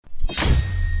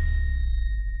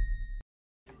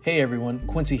Hey everyone,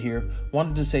 Quincy here.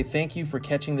 Wanted to say thank you for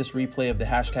catching this replay of the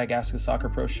hashtag Ask a Soccer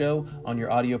Pro show on your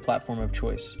audio platform of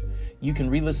choice. You can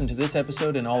re-listen to this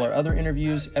episode and all our other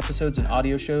interviews, episodes, and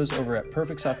audio shows over at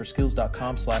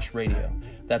perfectsoccerskills.com/radio.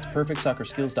 That's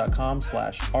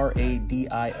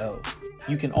perfectsoccerskills.com/RADIO.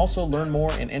 You can also learn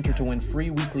more and enter to win free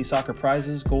weekly soccer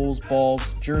prizes, goals,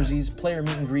 balls, jerseys, player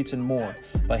meet and greets, and more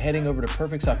by heading over to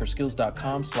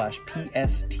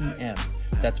perfectsoccerskills.com/PSTM.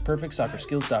 That's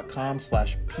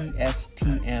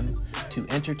perfectsoccerskills.com/PSTM to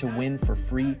enter to win for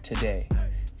free today.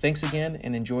 Thanks again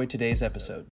and enjoy today's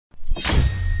episode.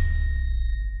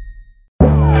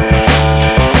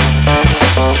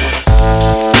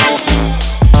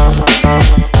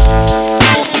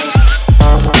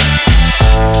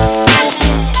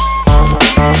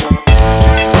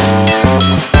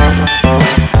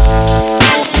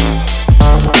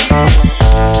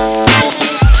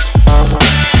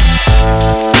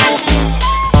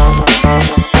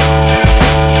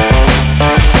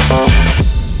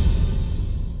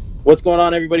 What's going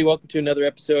on, everybody? Welcome to another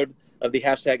episode of the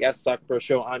hashtag Ask the Soccer Pro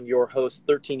show. I'm your host,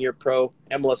 13-year pro,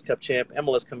 MLS Cup champ,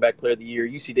 MLS Comeback Player of the Year,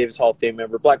 UC Davis Hall of Fame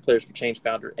member, Black Players for Change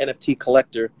founder, NFT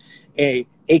collector,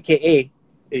 a.k.a.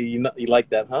 You like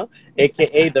that, huh?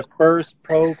 A.k.a. the first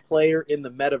pro player in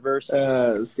the metaverse,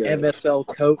 MSL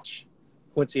coach,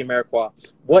 Quincy Amarikwa.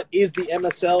 What is the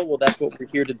MSL? Well, that's what we're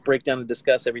here to break down and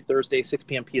discuss every Thursday, 6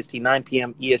 p.m. PST, 9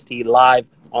 p.m. EST, live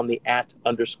on the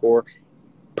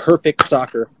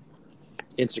 @_PerfectSoccer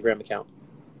Instagram account.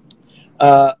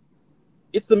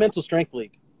 It's the Mental Strength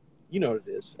League. You know what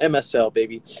it is. MSL,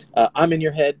 baby. I'm in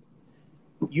your head.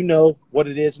 You know what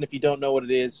it is, and if you don't know what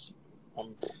it is,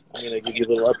 I'm going to give you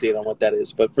a little update on what that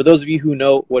is. But for those of you who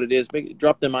know what it is,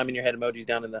 drop them I'm in your head emojis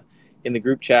down in the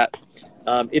group chat.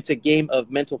 It's a game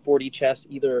of mental 4D chess.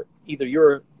 Either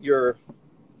you're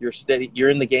steady, you're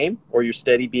in the game, or you're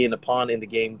steady being a pawn in the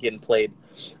game getting played.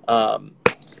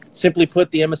 Simply put,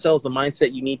 the MSL is the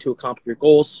mindset you need to accomplish your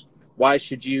goals. Why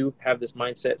should you have this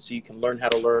mindset? So you can learn how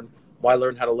to learn. Why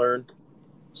learn how to learn?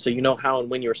 So you know how and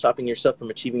when you're stopping yourself from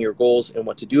achieving your goals and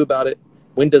what to do about it.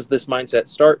 When does this mindset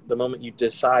start? The moment you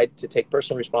decide to take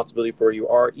personal responsibility for where you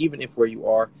are, even if where you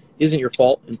are isn't your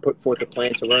fault, and put forth a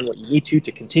plan to learn what you need to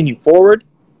continue forward.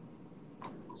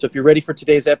 So if you're ready for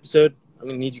today's episode, I'm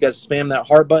going to need you guys to spam that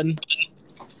heart button.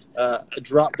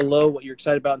 Drop below what you're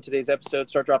excited about in today's episode.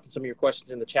 Start dropping some of your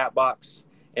questions in the chat box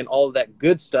and all of that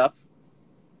good stuff.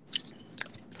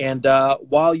 And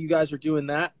while you guys are doing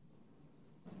that,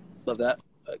 love that.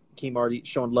 Keem already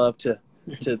showing love to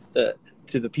the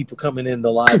people coming in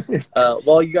the live.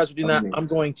 While you guys are doing that, I'm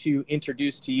going to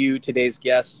introduce to you today's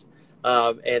guest.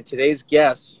 And today's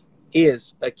guest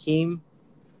is Akeem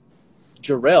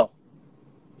Jarrell.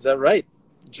 Is that right?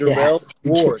 Jarrell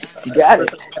Ward. You got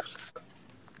it.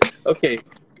 Okay,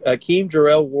 Akeem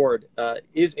Jarrell Ward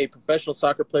is a professional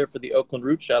soccer player for the Oakland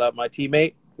Roots. Shout out my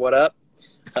teammate. What up?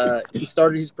 He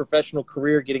started his professional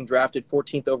career getting drafted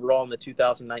 14th overall in the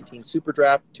 2019 Super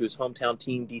Draft to his hometown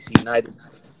team, DC United.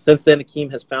 Since then, Akeem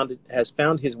has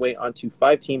found his way onto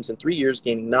 5 teams in 3 years,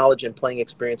 gaining knowledge and playing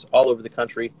experience all over the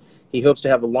country. He hopes to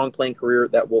have a long playing career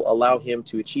that will allow him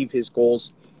to achieve his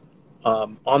goals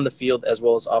on the field as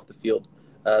well as off the field.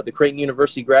 The Creighton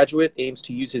University graduate aims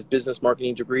to use his business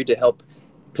marketing degree to help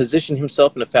position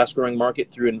himself in a fast-growing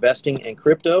market through investing and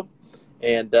crypto.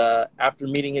 And after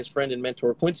meeting his friend and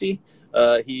mentor Quincy,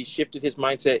 he shifted his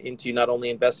mindset into not only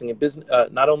investing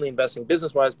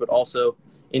business-wise, but also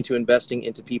into investing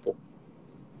into people.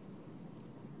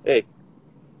 Hey,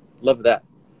 love that.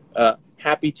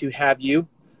 Happy to have you,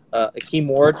 Akeem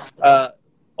Ward.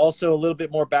 Also, a little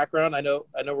bit more background. I know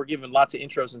we're giving lots of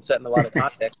intros and setting a lot of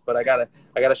context, but I gotta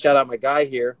shout out my guy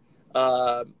here,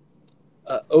 OG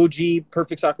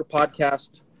Perfect Soccer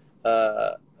Podcast.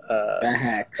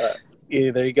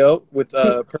 Yeah, there you go, with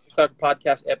Perfect Soccer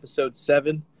Podcast episode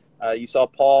 7. You saw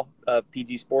Paul,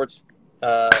 PG Sports,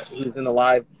 who's in the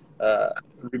live,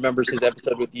 remembers his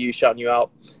episode with you, shouting you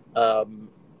out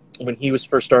when he was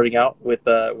first starting out with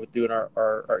doing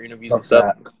our interviews and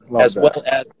stuff. As well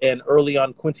as an early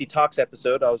on Quincy Talks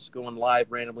episode. I was going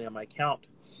live randomly on my account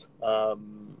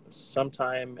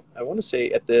sometime, I want to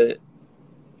say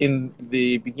in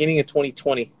the beginning of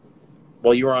 2020,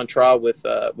 while you were on trial with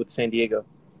San Diego.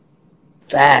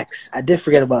 Facts. I did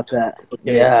forget about that.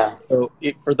 Okay. Yeah. So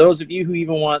for those of you who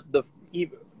even want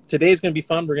today's going to be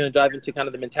fun. We're going to dive into kind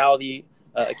of the mentality,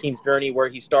 Akeem's journey, where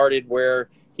he started, where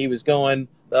he was going,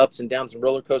 the ups and downs and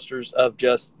roller coasters of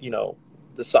just,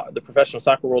 the professional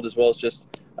soccer world, as well as just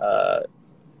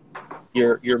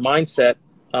your mindset.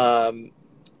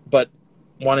 But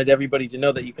wanted everybody to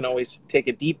know that you can always take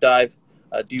a deep dive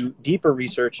do deeper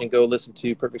research and go listen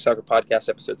to Perfect Soccer Podcast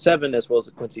episode 7, as well as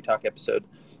the Quincy Talk episode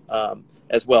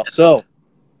as well. So,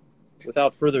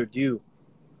 without further ado,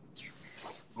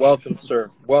 welcome, sir.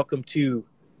 Welcome to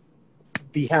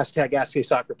the hashtag Ask A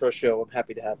Soccer Pro show. I'm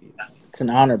happy to have you. It's an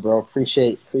honor, bro.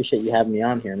 Appreciate you having me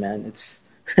on here, man. It's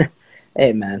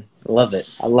hey, man, love it.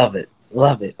 I love it.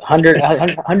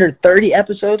 130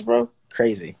 episodes, bro.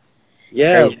 Crazy.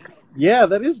 Yeah. Crazy. Yeah,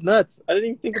 that is nuts. I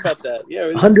didn't even think about that. Yeah,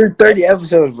 130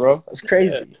 episodes, bro. That's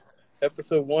crazy. Yeah.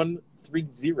 Episode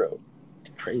 130.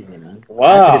 Crazy, man.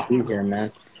 Wow. Happy to be here, man.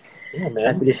 Yeah,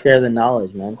 man. Happy to share the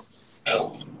knowledge, man.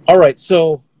 All right,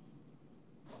 so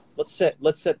let's set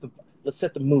the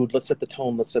mood, let's set the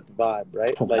tone, let's set the vibe,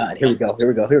 right? Oh, God. Here we go.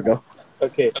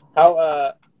 Okay.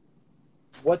 How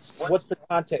what's the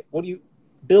context? What do you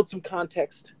build some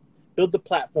context, build the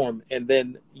platform, and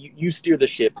then you steer the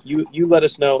ship. You let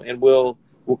us know, and we'll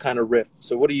kind of riff.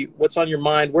 So what's on your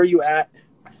mind? Where are you at?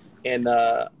 And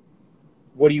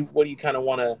what do you kind of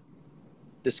want to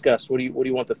discuss? What do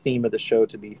you want the theme of the show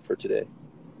to be for today?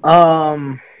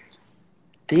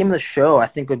 Theme of the show I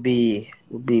think would be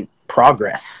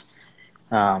progress.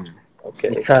 Okay.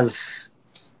 Because,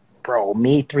 bro,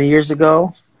 me 3 years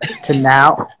ago to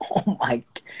now, oh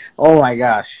my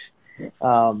gosh.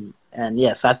 And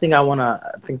yes, I think that want to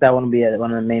be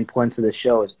one of the main points of the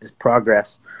show is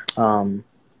progress, and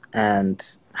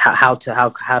how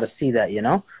to see that, you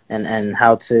know, and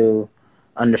how to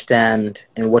understand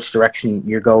in which direction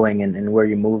you're going and where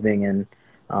you're moving, and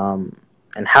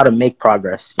how to make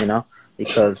progress, you know,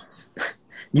 because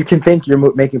you can think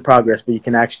you're making progress, but you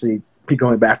can actually be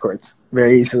going backwards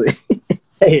very easily.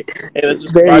 hey, that's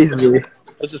just very easily.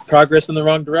 That's just progress in the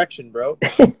wrong direction, bro.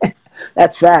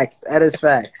 That's facts. That is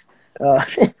facts. But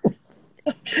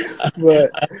yeah.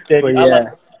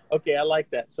 I like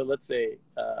that. So let's say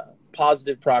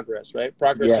positive progress, right?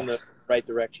 Progress in the right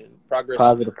direction.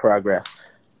 Positive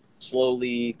progress.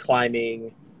 Slowly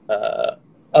climbing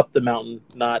up the mountain,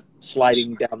 not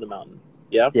sliding down the mountain.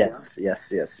 Yeah. Yes.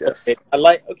 Okay. I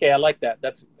like that.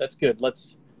 That's good.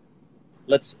 Let's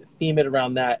theme it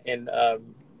around that. And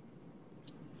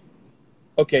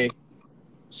okay,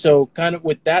 so kind of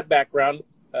with that background,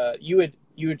 you had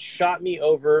shot me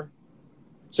over.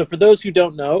 So for those who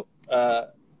don't know,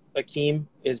 Akeem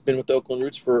has been with the Oakland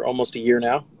Roots for almost a year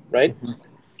now, right? Mm-hmm.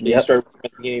 Yeah. You started at the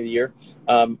beginning of the year.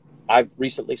 I've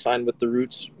recently signed with the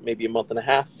Roots maybe a month and a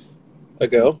half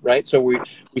ago, right? So we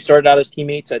started out as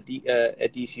teammates at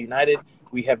DC United.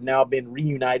 We have now been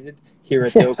reunited here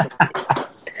at the Oakland.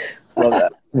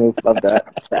 Love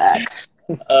that. Facts.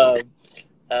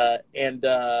 And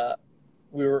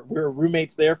we were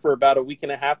roommates there for about a week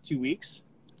and a half, 2 weeks.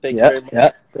 Thank you very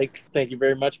much. Thank you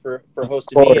very much for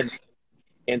hosting me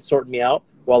and sorting me out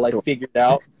while I figured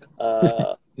out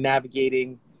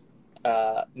navigating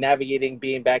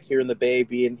being back here in the Bay,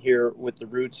 being here with the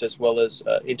Roots, as well as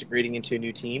integrating into a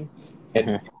new team.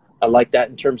 And I like that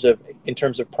in terms of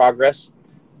progress.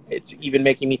 It's even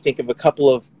making me think of a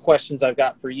couple of questions I've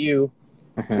got for you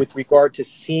with regard to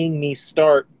seeing me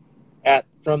start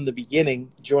from the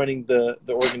beginning, joining the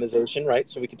organization, right?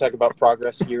 So we can talk about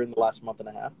progress here in the last month and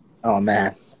a half. Oh,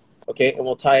 man. Okay, and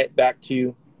we'll tie it back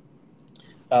to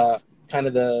kind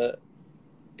of the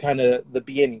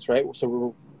beginnings, right?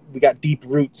 So we got deep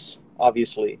roots,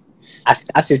 obviously. I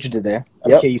see what you did there.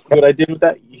 Okay, you see what I did with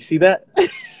that? You see that?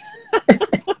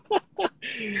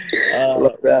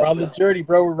 We're on the journey,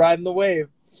 bro. We're riding the wave.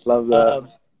 Love that.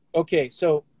 Okay,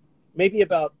 so maybe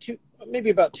about 2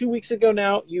 weeks ago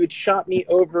now, you had shot me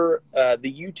over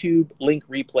the YouTube link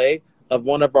replay of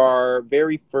one of our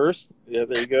very first. Yeah,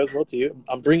 there you go as well to you.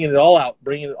 I'm bringing it all out,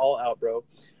 bro.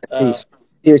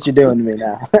 See what you're doing to me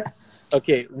now.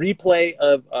 Okay, replay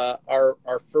of our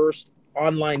first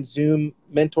online Zoom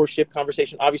mentorship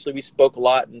conversation. Obviously, we spoke a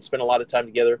lot and spent a lot of time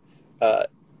together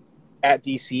at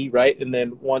DC, right? And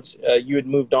then once you had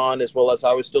moved on, as well as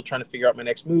I was still trying to figure out my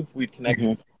next move, we'd connect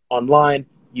online.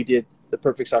 You did the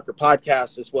Perfect Soccer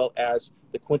podcast, as well as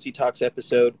the Quincy Talks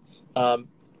episode. I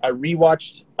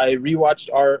rewatched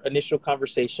our initial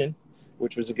conversation,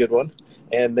 which was a good one,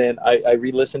 and then I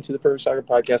re-listened to the Perfect Soccer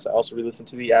podcast. I also re-listened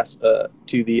to the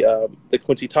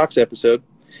Quincy Talks episode,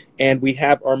 and we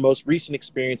have our most recent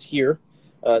experience here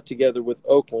together with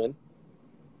Oakland.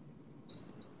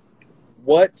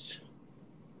 What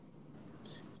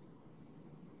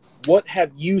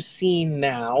have you seen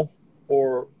now,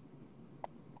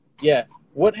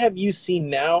 what have you seen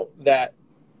now that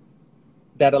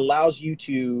allows you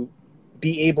to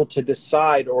be able to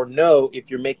decide or know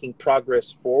if you're making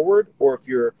progress forward, or if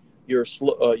you're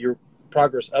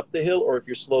progress up the hill, or if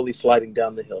you're slowly sliding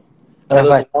down the hill?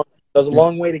 That was a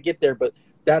long way to get there, but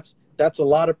that's that's a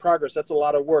lot of progress. That's a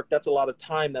lot of work. That's a lot of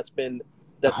time that's been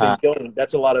Uh-huh. going.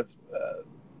 That's a lot of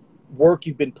work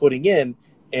you've been putting in,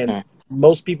 and Mhm.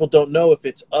 most people don't know if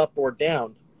it's up or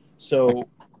down. So,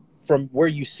 from where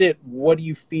you sit, what do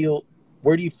you feel?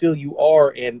 Where do you feel you are,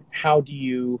 and how do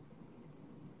you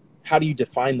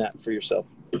define that for yourself?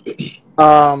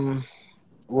 Um,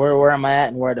 where am I at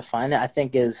and where to find it? I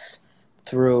think is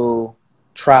through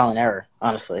trial and error,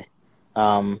 honestly.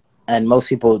 And most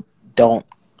people don't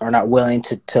are not willing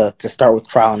to start with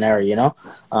trial and error, you know,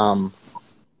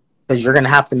 because you're gonna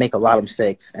have to make a lot of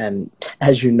mistakes. And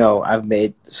as you know, I've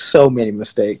made so many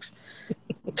mistakes,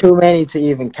 too many to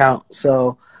even count.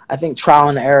 So I think trial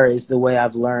and error is the way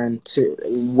I've learned to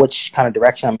which kind of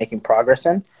direction I'm making progress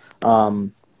in.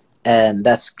 Um, and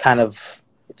that's kind of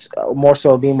it's more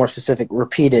so being more specific,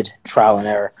 repeated trial and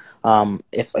error.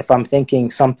 If I'm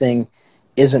thinking something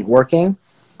isn't working,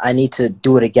 I need to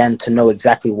do it again to know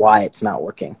exactly why it's not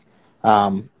working.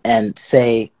 And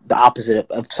say the opposite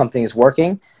of something is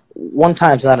working. One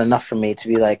time's not enough for me to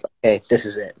be like, okay, this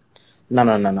is it. No,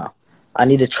 no, no, no. I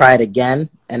need to try it again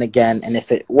and again, and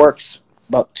if it works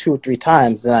about 2 or 3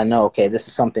 times, then I know, okay, this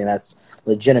is something that's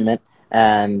legitimate,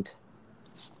 and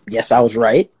yes, I was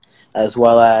right, as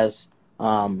well as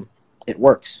it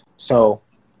works. So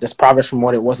there's progress from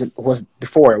what it was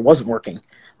before. It wasn't working.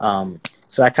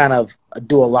 So I kind of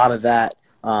do a lot of that.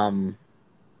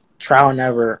 Trial and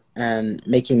error and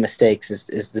making mistakes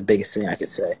is the biggest thing I could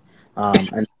say.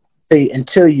 And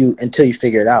until you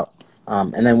figure it out,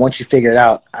 and then once you figure it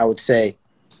out, I would say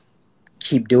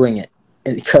keep doing it.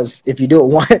 And because if you do it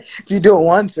once, if you do it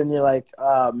once, and you're like,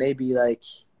 maybe like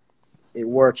it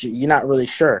works, you're not really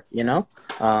sure, you know.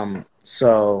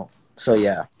 So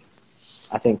yeah,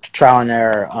 I think trial and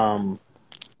error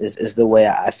is the way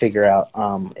I figure out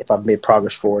if I've made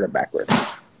progress forward or backward.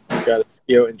 Got it.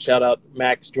 Yo, and shout out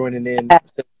Max joining in.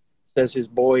 Says his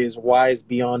boy is wise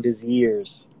beyond his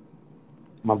years.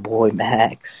 My boy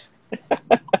Max.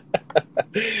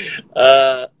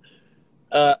 uh,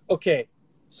 okay,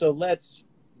 so that's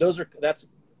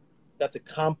a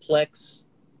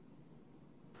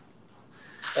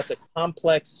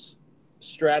complex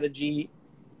strategy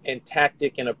and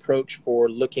tactic and approach for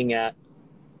looking at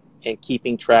and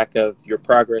keeping track of your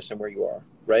progress and where you are,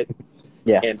 right?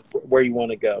 Yeah. And where you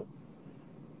want to go.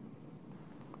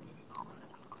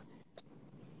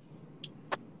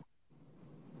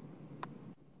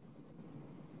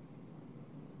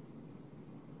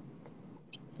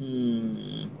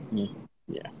 Hmm.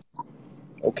 Yeah.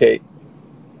 Okay.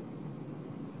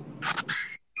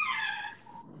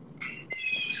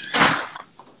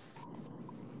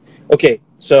 Okay.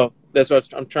 So that's what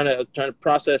I'm trying to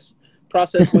process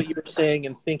what you were saying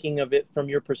and thinking of it from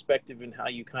your perspective and how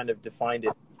you kind of defined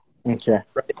it, Okay.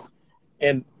 right?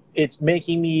 And it's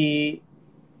making me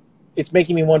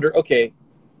wonder. Okay,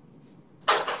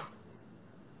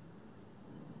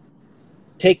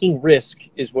 taking risk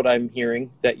is what I'm hearing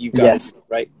that you've got to Yes. do,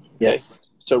 right? Okay. Yes.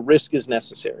 So risk is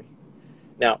necessary.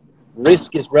 Now,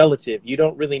 risk is relative. You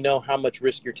don't really know how much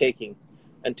risk you're taking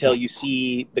until you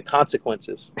see the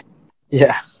consequences.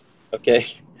 Yeah. Okay.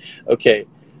 Okay.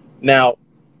 Now,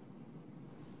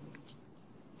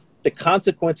 the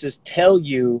consequences tell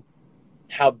you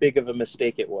how big of a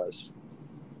mistake it was.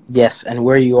 Yes, and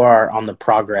where you are on the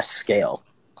progress scale.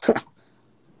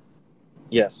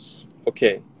 Yes.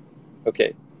 Okay.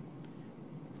 Okay.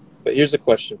 But here's a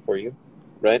question for you,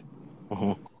 right?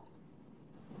 Mm-hmm.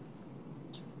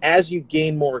 As you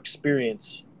gain more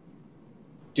experience,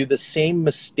 do the same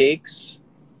mistakes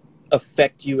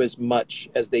affect you as much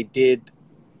as they did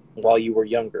while you were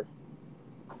younger?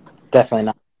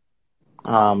 Definitely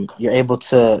not. You're able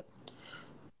to,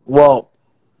 well,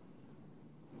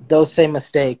 those same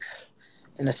mistakes,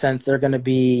 in a sense, they're going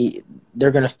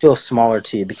to feel smaller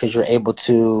to you because you're able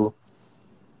to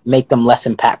make them less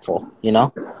impactful, you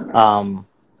know?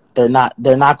 They're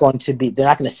not going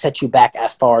to set you back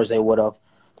as far as they would have,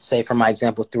 say, for my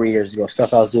example, 3 years ago.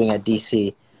 Stuff I was doing at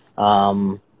DC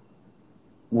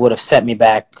would have set me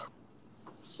back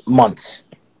months,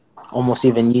 almost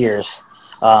even years,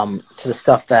 to the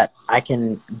stuff that I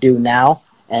can do now,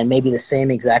 and maybe the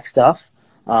same exact stuff,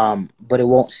 but it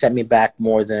won't set me back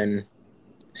more than,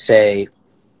 say,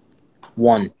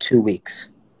 1-2 weeks.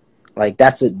 Like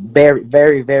that's a very,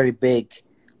 very, very big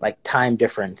like time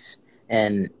difference,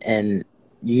 and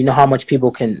you know how much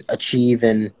people can achieve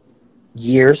in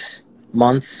years,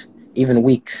 months, even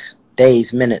weeks,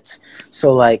 days, minutes.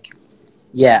 So like,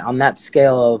 yeah, on that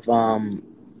scale of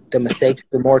the mistakes,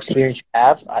 the more experience you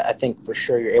have, I think for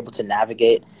sure you're able to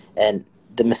navigate, and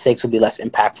the mistakes will be less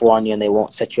impactful on you, and they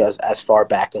won't set you as far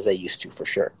back as they used to, for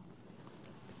sure.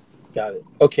 Got it.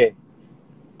 Okay.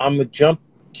 I'm gonna jump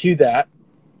to that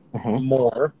Mm-hmm.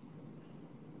 more,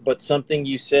 but something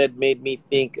you said made me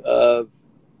think of.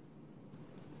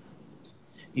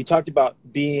 You talked about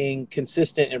being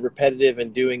consistent and repetitive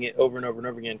and doing it over and over and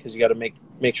over again because you got to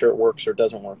make sure it works or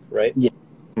doesn't work, right? Yeah.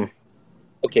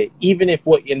 Okay, even if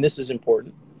what, and this is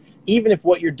important, even if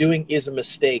what you're doing is a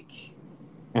mistake,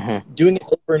 Mm-hmm. doing it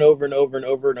over and over and over and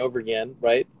over and over again,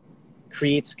 right,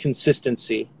 creates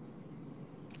consistency.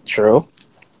 True.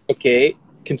 Okay,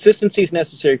 consistency is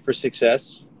necessary for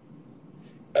success.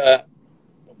 Uh,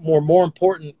 more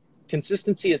important,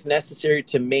 consistency is necessary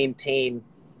to maintain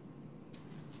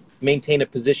a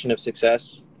position of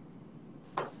success.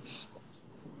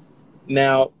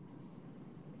 Now,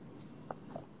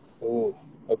 ooh,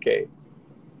 okay,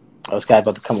 Oh, this guy's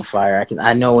about to come with fire.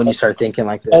 I know when you start thinking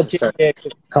like this, it okay, starts yeah,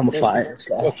 come with fire.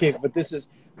 So. okay, but this is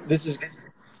this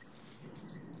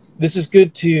is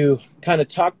good to kind of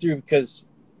talk through because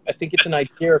I think it's an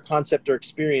idea or concept or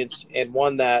experience and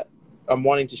one that I'm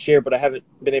wanting to share, but I haven't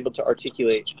been able to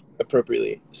articulate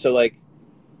appropriately. So like,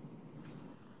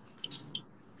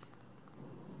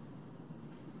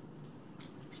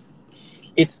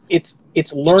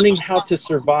 it's learning how to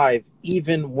survive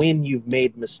even when you've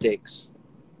made mistakes.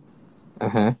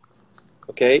 Mm-hmm.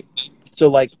 Okay, so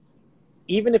like,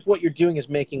 even if what you're doing is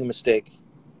making a mistake,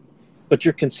 but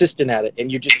you're consistent at it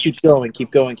and you just keep going, keep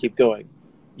going, keep going,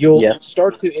 you'll Yeah.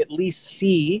 start to at least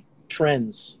see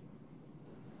trends.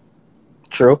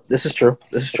 True. This is true.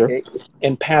 This is true. Okay,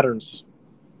 and patterns.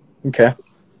 Okay.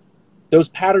 Those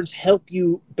patterns help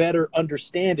you better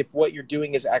understand if what you're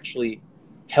doing is actually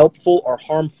helpful or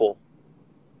harmful.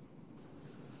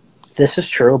 This is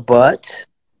true, but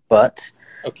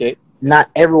Okay,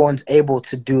 not everyone's able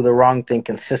to do the wrong thing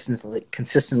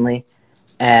consistently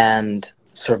and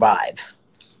survive.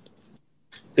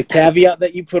 the caveat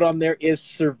that you put on there is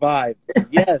survive.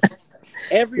 Yes, Yeah.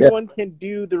 everyone can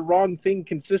do the wrong thing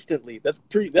consistently. That's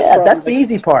Yeah, probably that's the like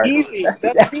easy part. easy. That's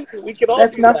That's easy. We can all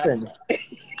that's do that. nothing.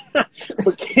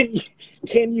 But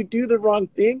can you do the wrong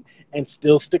thing and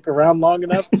still stick around long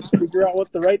enough to figure out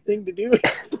what the right thing to do?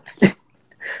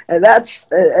 And I've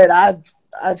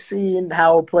seen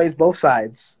how it plays both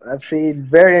sides. I've seen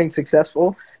very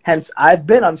unsuccessful. Hence, I've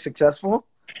been unsuccessful,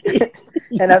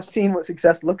 and I've seen what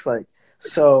success looks like.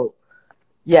 So,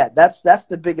 yeah, that's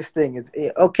the biggest thing. It's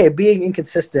okay being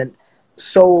inconsistent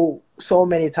so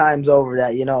many times over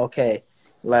that okay,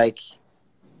 like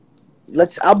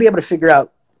I'll be able to figure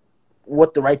out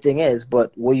what the right thing is,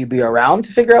 but will you be around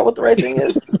to figure out what the right thing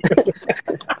is?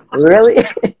 Really?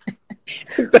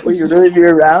 Will you really be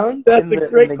around? That's a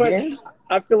great in the question. game?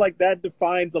 I feel like that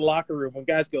defines a locker room when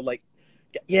guys go like,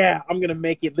 "Yeah, I'm gonna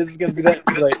make it. This is gonna be that.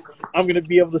 Like, I'm gonna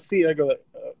be able to see." It. I go, like,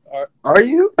 Are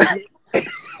you?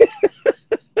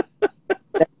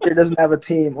 It doesn't have a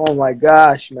team. Oh my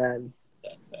gosh, man!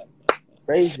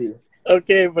 Crazy.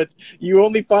 "Okay, but you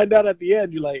only find out at the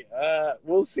end. You're like,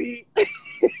 we'll see."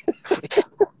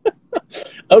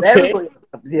 Okay. Everybody,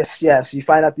 yes. You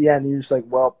find out the end, and you're just like,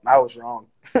 well, I was wrong.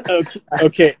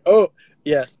 Okay. Oh,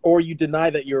 yes. Or you deny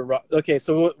that you're wrong. Okay,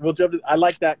 so we'll jump to. I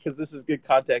like that because this is good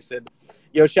context. And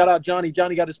shout out Johnny.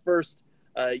 Johnny got his first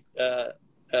USL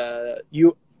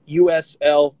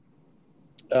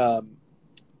goal.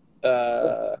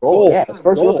 Yeah, his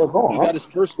first goal. goal. He Huh? got his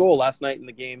first goal last night in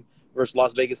the game versus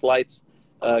Las Vegas Lights.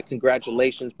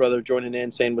 Congratulations, brother, joining in,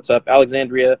 saying what's up.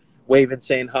 Alexandria waving,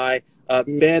 saying hi.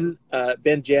 Ben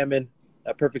Jamin,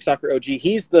 Perfect Soccer OG.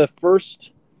 He's the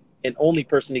first and only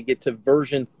person to get to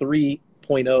version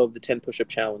 3.0 of the 10 push-up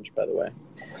challenge, by the way.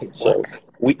 So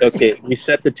we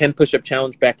set the 10 push-up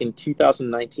challenge back in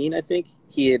 2019, I think.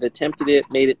 He had attempted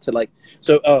it, made it to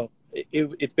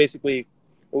it's basically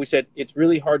what we said. It's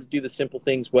really hard to do the simple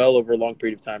things well over a long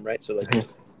period of time, right? So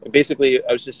basically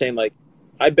I was just saying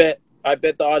I bet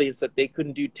the audience that they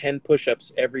couldn't do 10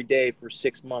 push-ups every day for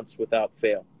 6 months without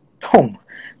fail. Oh,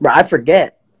 bro, I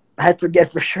forget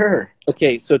for sure.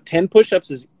 Okay, so 10 push-ups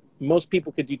is most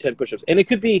people could do 10 push-ups, and it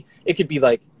could be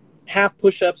like half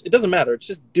push-ups. It doesn't matter. It's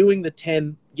just doing the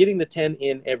 10, getting the 10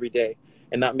 in every day,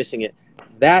 and not missing it.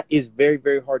 That is very,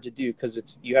 very hard to do because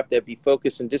you have to be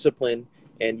focused and disciplined,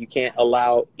 and you can't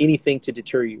allow anything to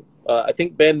deter you. I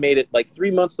think Ben made it like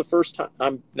 3 months the first time.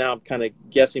 I'm kind of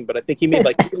guessing, but I think he made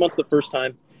like 3 months the first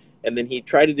time, and then he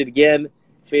tried it again,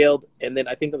 failed, and then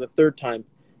I think on the third time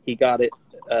he got it.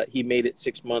 He made it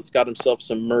 6 months, got himself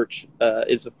some merch,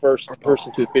 is the first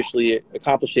person to officially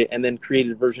accomplish it, and then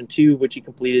created version 2, which he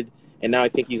completed, and now I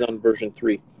think he's on version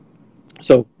 3.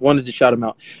 So wanted to shout him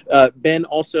out. Ben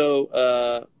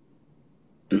also,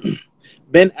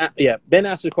 Ben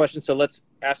asked a question, so let's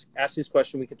ask his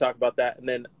question. We can talk about that, and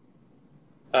then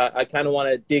I kind of want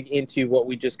to dig into what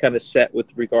we just kind of set with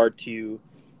regard to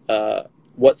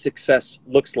what success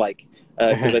looks like,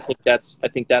 because I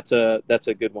think that's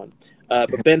a good one.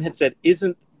 But Ben had said,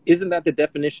 isn't that the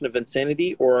definition of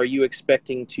insanity, or are you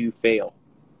expecting to fail?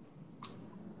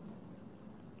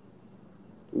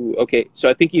 Ooh, okay, so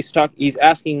I think he's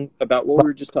asking about what we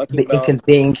were just talking about.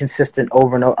 Being consistent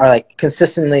over and over, or like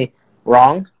consistently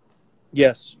wrong.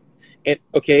 Yes, and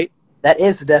okay, that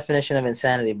is the definition of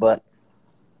insanity. But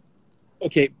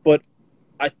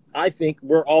I think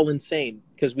we're all insane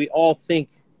because we all think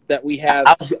that we have.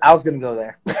 I was going to go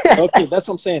there. Okay, that's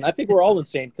what I'm saying. I think we're all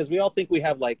insane because we all think we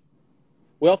have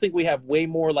way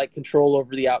more like control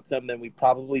over the outcome than we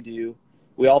probably do.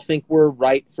 We all think we're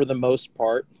right for the most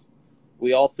part.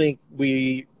 We all think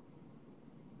we're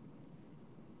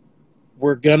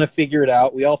gonna figure it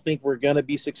out. We all think we're gonna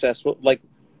be successful. Like,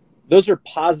 those are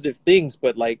positive things,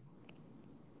 but like,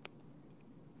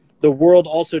 the world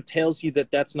also tells you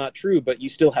that that's not true, but you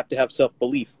still have to have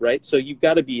self-belief, right? So you've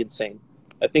got to be insane.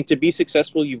 I think to be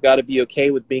successful, you've got to be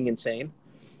okay with being insane,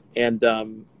 and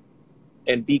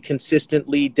be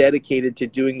consistently dedicated to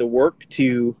doing the work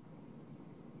to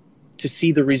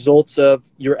see the results of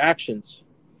your actions.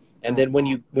 And then when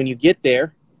you get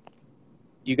there,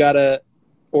 you gotta,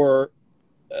 your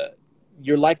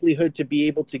likelihood to be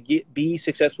able to be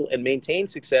successful and maintain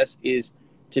success is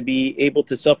to be able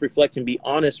to self-reflect and be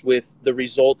honest with the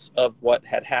results of what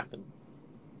had happened,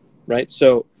 right?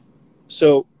 So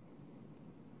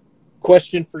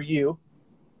question for you,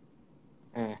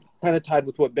 kind of tied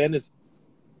with what Ben is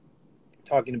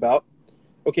talking about.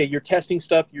 Okay, you're testing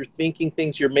stuff, you're thinking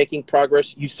things, you're making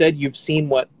progress. You said you've seen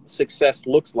what success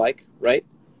looks like, right?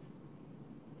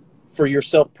 For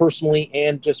yourself personally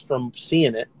and just from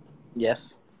seeing it.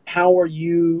 Yes. How do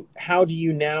you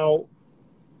now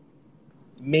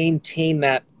maintain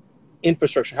that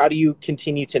infrastructure? How do you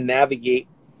continue to navigate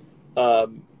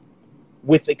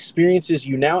with experiences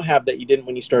you now have that you didn't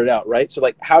when you started out, right? So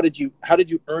like, how did you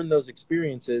earn those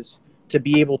experiences to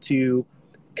be able to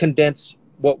condense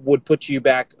what would put you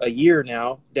back a year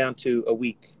now down to a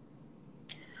week?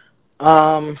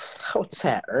 I would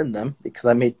say I earned them because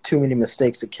I made too many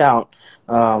mistakes to count.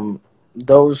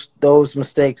 Those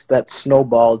mistakes that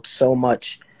snowballed so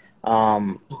much,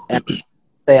 and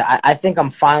I think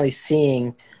I'm finally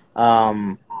seeing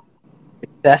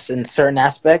success in certain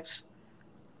aspects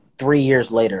 3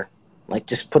 years later. Like,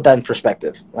 just put that in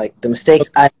perspective. Like, the mistakes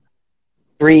I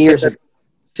 3 years ago.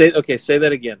 Say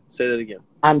that again.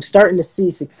 I'm starting to see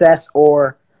success,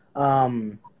 or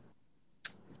in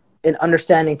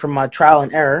understanding from my trial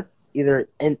and error, either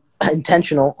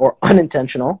intentional or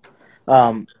unintentional.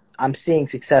 I'm seeing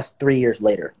success 3 years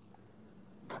later.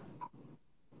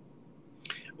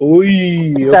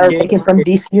 Okay. Started making from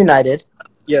DC United.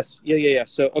 Yes. Yeah.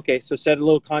 So set a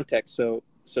little context so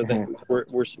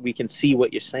that we can see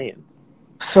what you're saying.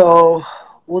 So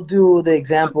we'll do the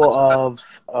example of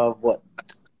what?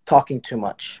 Talking too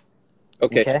much.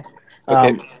 Okay.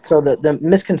 So the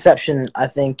misconception, I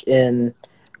think, in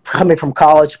coming from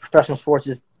college to professional sports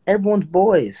is everyone's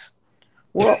boys.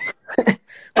 Well,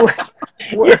 I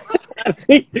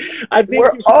think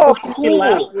we're all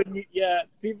cool.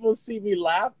 People see me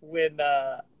laugh when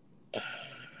a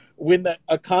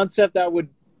concept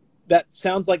that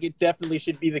sounds like it definitely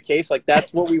should be the case. Like,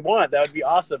 that's what we want. That would be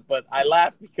awesome. But I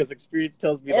laugh because experience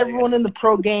tells me everyone in the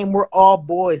pro game, we're all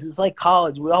boys. It's like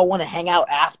college. We all want to hang out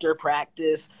after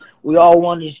practice. We all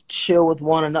want to chill with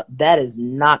one another. That is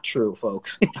not true,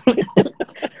 folks.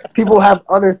 People have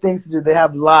other things to do. They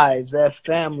have lives. They have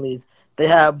families. They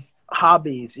have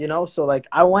hobbies, So, like,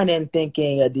 I went in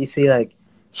thinking at DC, like,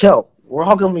 yo, we're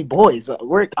all going to be boys.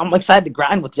 I'm excited to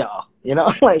grind with y'all,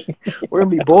 Like, we're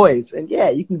going to be boys. And, yeah,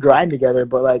 you can grind together,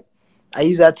 but, like, I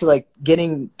use that to, like,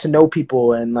 getting to know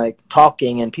people and, like,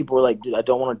 talking, and people were like, dude, I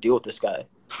don't want to deal with this guy.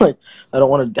 Like, I don't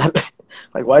want to,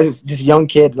 like, why is this young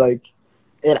kid, like,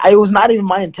 and it was not even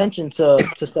my intention to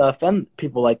offend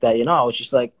people like that, I was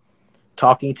just, like,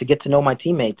 talking to get to know my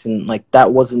teammates, and, like,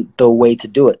 that wasn't the way to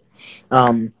do it.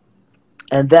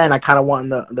 And then I kind of went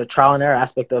in the trial and error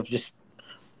aspect of just,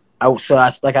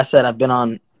 like I said, I've been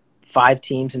on 5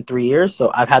 teams in 3 years, so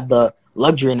I've had the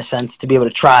luxury, in a sense, to be able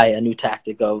to try a new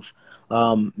tactic of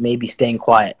maybe staying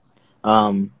quiet.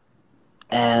 And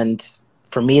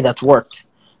for me, that's worked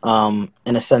in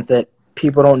a sense that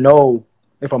people don't know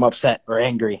if I'm upset or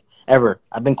angry ever.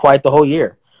 I've been quiet the whole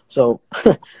year. So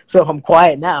if I'm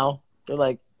quiet now, they're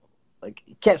like,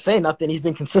 you can't say nothing. He's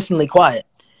been consistently quiet.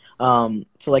 So,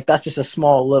 like, that's just a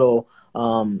small little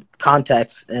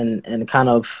context and kind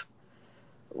of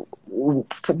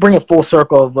bring it full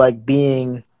circle of, like,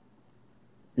 being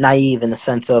naive in the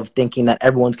sense of thinking that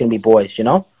everyone's going to be boys, you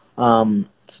know?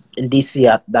 In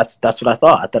DC, that's what I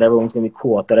thought. I thought everyone's going to be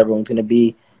cool. I thought everyone's going to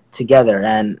be together.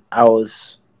 And I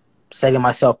was setting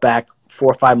myself back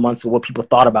 4 or 5 months of what people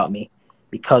thought about me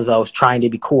because I was trying to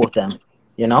be cool with them,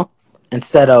 you know?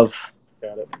 Instead of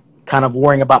Got it. kind of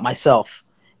worrying about myself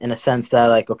in a sense that,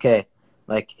 like, okay,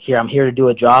 like, here, I'm here to do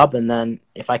a job. And then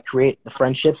if I create the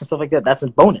friendships and stuff like that, that's a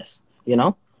bonus, you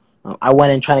know? I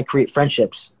went in trying to create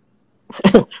friendships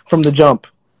from the jump.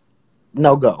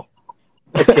 No go.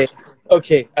 Okay.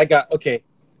 Okay.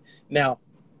 Now,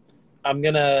 I'm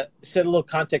going to set a little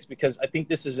context because I think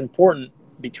this is important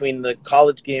between the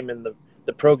college game and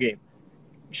the pro game.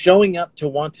 Showing up to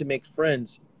want to make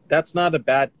friends, that's not a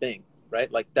bad thing,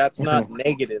 right? Like, that's not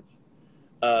negative.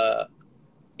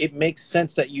 It makes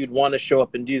sense that you'd want to show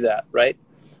up and do that, right?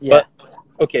 Yeah.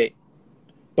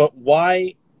 But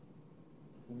why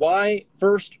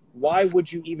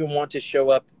would you even want to show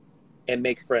up and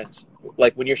make friends?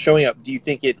 Like, when you're showing up, do you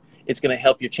think it's going to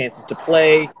help your chances to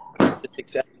play,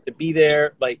 to be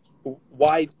there? Like,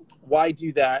 why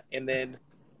do that? And then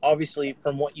obviously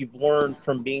from what you've learned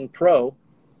from being pro,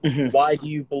 why do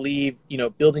you believe,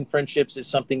 building friendships is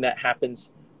something that happens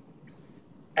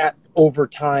over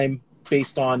time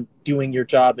based on doing your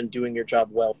job and doing your job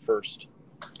well first?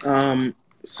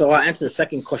 So I'll answer the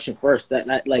second question first.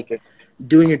 That like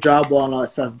doing your job well and all that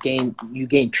stuff, you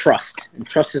gain trust. And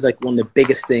trust is like one of the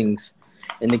biggest things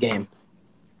in the game.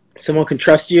 If someone can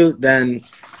trust you, then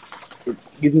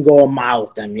you can go a mile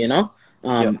with them, you know?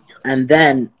 And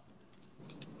then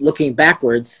looking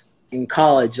backwards in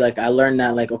college, like I learned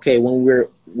that, like, okay, when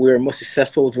we're most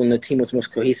successful is when the team was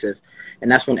most cohesive.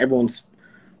 And that's when everyone's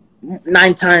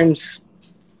 9 times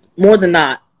more than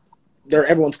not,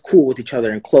 everyone's cool with each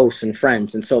other and close and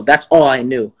friends. And so that's all I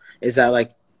knew, is that,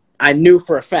 like, I knew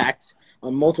for a fact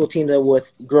on multiple teams that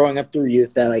with growing up through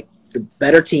youth that, like, the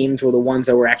better teams were the ones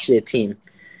that were actually a team.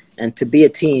 And to be a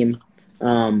team,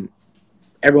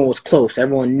 everyone was close.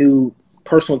 Everyone knew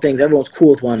personal things. Everyone was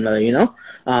cool with one another, you know?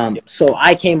 So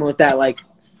I came with that, like,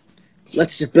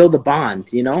 let's just build a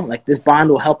bond, you know? Like, this bond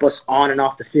will help us on and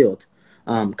off the field,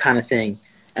 kind of thing.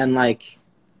 And, like,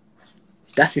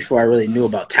 that's before I really knew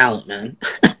about talent, man.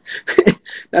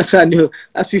 That's what I knew.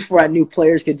 That's before I knew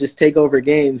players could just take over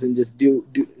games and just do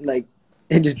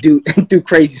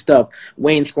crazy stuff.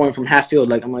 Wayne scoring from half field,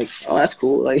 like, I'm like, oh, that's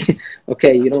cool. Like,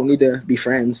 okay, you don't need to be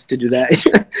friends to do that,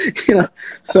 you know.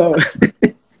 So,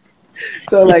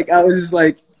 like, I was just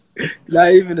like,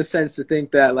 naive in a sense to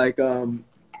think that, like,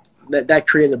 that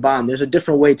created a bond. There's a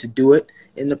different way to do it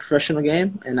in the professional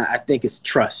game, and I think it's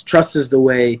trust. Trust is the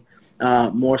way,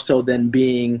 more so than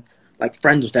being, like,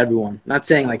 friends with everyone. Not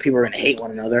saying, like, people are going to hate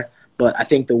one another, but I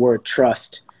think the word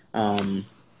trust, like,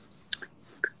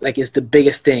 is the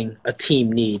biggest thing a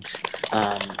team needs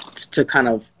to kind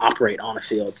of operate on a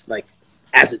field, like,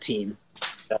 as a team.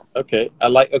 Okay, I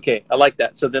like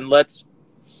that. So then let's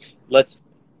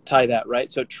tie that,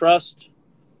 right? So trust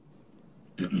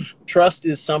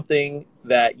is something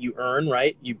that you earn,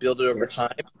 right? You build it over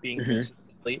time, being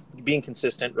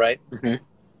consistent, right?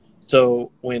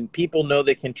 So when people know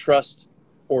they can trust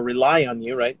or rely on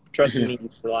you, right? Trust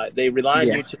means rely. They rely on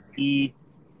you to be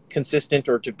consistent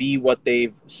or to be what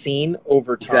they've seen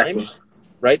over time,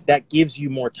 right? That gives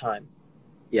you more time,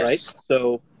 right?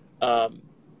 So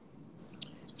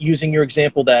using your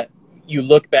example that you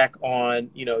look back on,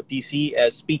 DC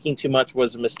as speaking too much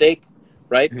was a mistake,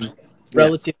 right?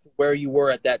 Relative to where you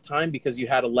were at that time, because you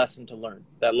had a lesson to learn.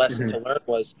 That lesson to learn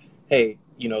was, hey,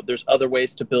 there's other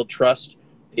ways to build trust.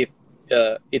 If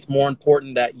it's more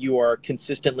important that you are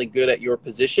consistently good at your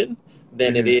position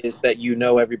than it is that you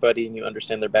know everybody and you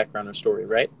understand their background or story,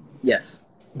 right? Yes.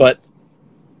 But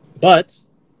that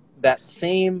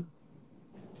same.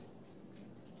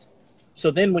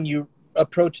 So then when you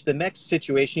approach the next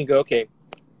situation, you go, okay,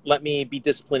 let me be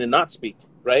disciplined and not speak,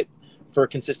 right? For a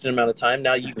consistent amount of time.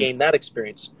 Now you gain that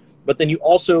experience. But then you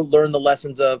also learn the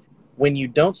lessons of when you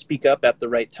don't speak up at the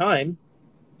right time,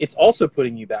 it's also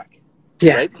putting you back.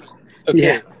 Yeah. Right? Okay.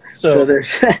 Yeah. So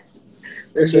there's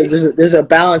a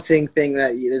balancing thing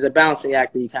there's a balancing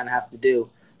act that you kind of have to do.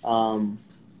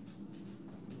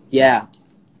 Yeah.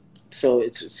 So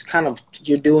it's kind of,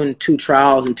 you're doing 2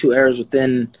 trials and 2 errors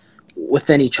within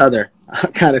each other,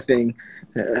 kind of thing.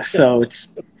 So it's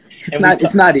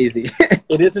not easy.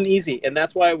 It isn't easy, and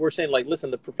that's why we're saying, like,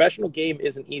 listen, the professional game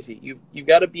isn't easy. You've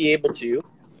got to be able to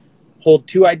hold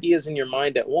 2 ideas in your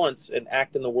mind at once and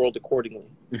act in the world accordingly,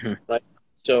 right?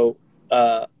 So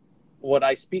what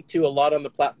I speak to a lot on the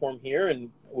platform here,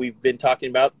 and we've been talking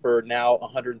about for now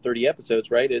 130 episodes,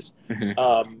 right, is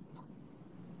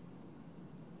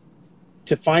to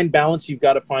to find balance, you've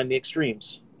got to find the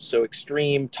extremes. So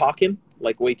extreme talking,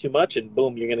 like way too much, and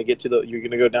boom, you're gonna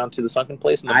go down to the sunken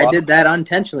place in the I bottom. did that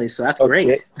unintentionally, so that's Okay.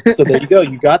 great. So there you go.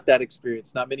 You got that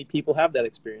experience. Not many people have that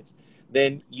experience.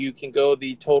 Then you can go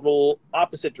the total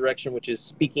opposite direction, which is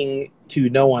speaking to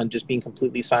no one, just being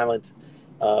completely silent,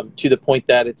 to the point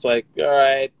that it's like, all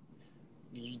right,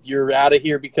 you're out of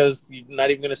here because you're not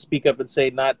even going to speak up and say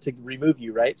not to remove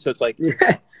you, right? So it's like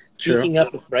Yeah, speaking up,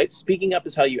 right? Speaking up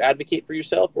is how you advocate for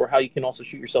yourself, or how you can also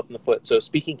shoot yourself in the foot. So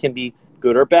speaking can be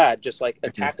good or bad, just like a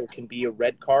tackle can be a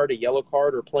red card, a yellow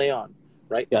card, or play on,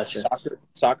 right? Gotcha.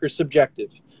 Soccer's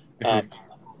subjective.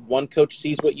 One coach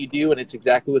sees what you do and it's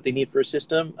exactly what they need for a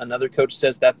system. Another coach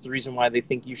says that's the reason why they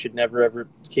think you should never ever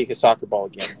kick a soccer ball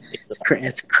again.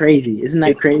 It's crazy. Isn't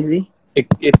that crazy?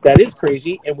 That is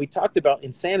crazy. And we talked about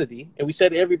insanity, and we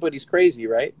said everybody's crazy,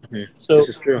 right? So this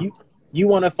is true. You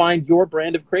want to find your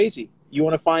brand of crazy. You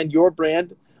want to find your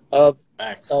brand of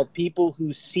people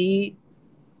who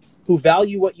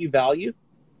value what you value,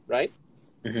 right?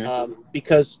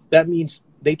 Because that means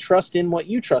they trust in what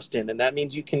you trust in, and that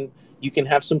means you can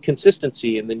have some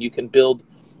consistency, and then you can build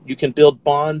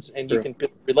bonds, and you can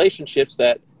build relationships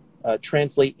that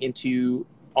translate into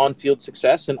on-field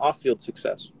success and off-field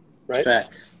success, right?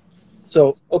 Facts.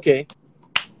 So, okay,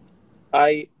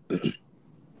 I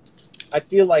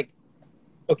feel like,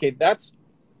 okay, that's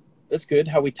good.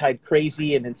 How we tied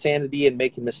crazy and insanity and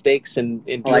making mistakes and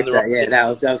doing I like the that. wrong Yeah, thing. that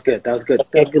was good. That was good. Okay.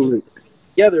 That was good loop.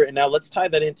 Together, and now let's tie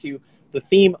that into the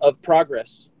theme of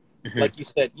progress. Like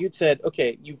you'd said,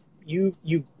 okay,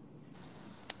 you've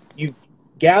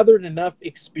gathered enough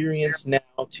experience now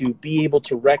to be able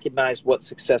to recognize what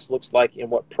success looks like and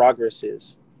what progress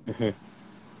is.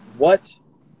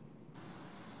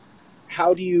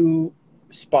 How do you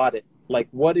spot it? Like,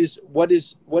 what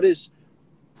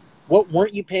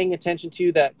weren't you paying attention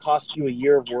to that cost you a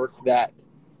year of work that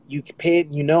you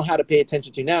know how to pay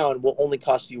attention to now and will only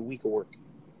cost you a week of work?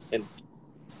 And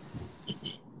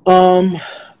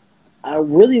I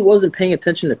really wasn't paying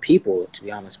attention to people, to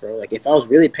be honest, bro. Like, if I was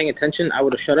really paying attention, I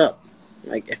would have shut up.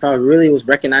 Like, if I really was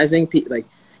recognizing,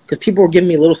 because people were giving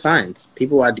me little signs.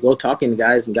 People, I'd go talking to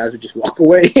guys, and guys would just walk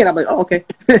away, and I'm like, oh, okay.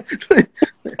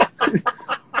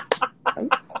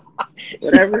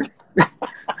 Whatever.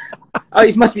 Oh,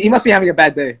 he must be having a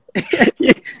bad day.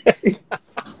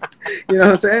 You know what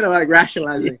I'm saying? I'm like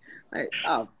rationalizing. Like,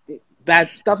 oh, bad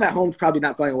stuff at home's probably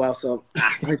not going well, so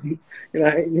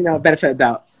benefit of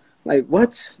doubt. Like,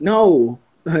 what? No.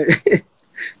 Like,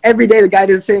 every day the guy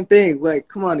did the same thing. Like,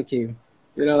 come on, Akeem.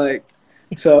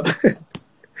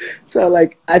 So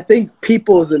like, I think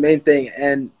people is the main thing,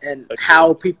 and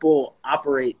how people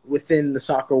operate within the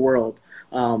soccer world.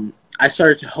 I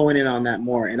started to hone in on that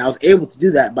more, and I was able to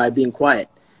do that by being quiet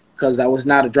because I was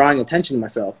not drawing attention to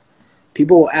myself.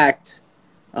 People will act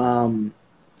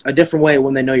a different way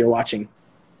when they know you're watching.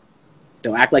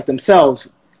 They'll act like themselves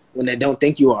when they don't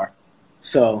think you are.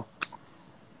 So,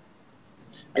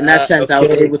 in that sense, okay.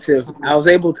 I was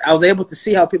able to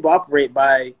see how people operate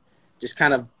by just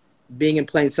kind of being in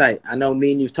plain sight. I know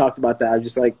me and you've talked about that. I was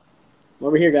just like, I'm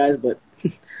over here, guys, but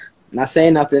not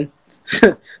saying nothing.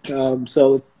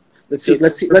 So let's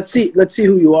see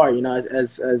who you are,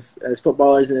 as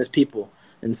footballers and as people.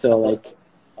 And so, like,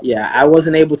 yeah, I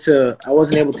definitely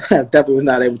was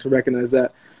not able to recognize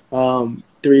that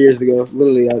 3 years ago.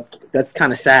 Literally, that's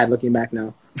kind of sad looking back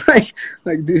now.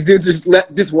 like these dudes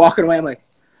just walking away. I'm like,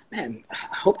 man,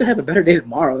 I hope they have a better day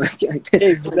tomorrow.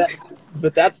 Hey,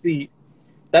 but that's the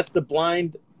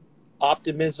blind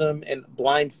optimism and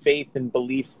blind faith and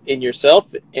belief in yourself.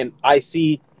 And I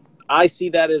see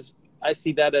that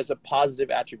as a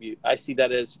positive attribute. I see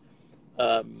that as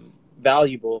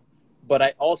valuable. But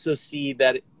I also see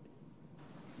that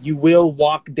you will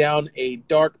walk down a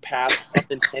dark path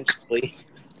unintentionally.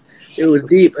 It was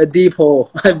a deep hole,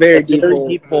 a very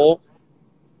deep hole.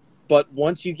 But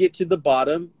once you get to the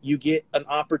bottom, you get an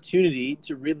opportunity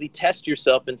to really test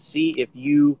yourself and see if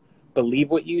you believe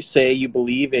what you say you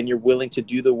believe, and you're willing to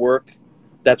do the work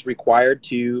that's required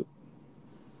to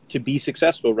be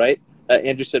successful, right?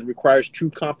 Andrew said requires true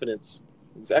confidence.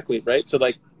 Exactly, right? So,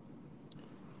 like,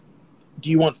 do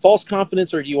you want false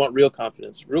confidence or do you want real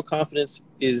confidence? Real confidence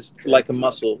is like a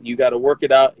muscle. You got to work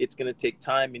it out. It's going to take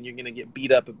time, and you're going to get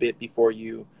beat up a bit before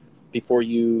you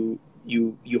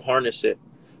harness it.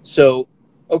 So,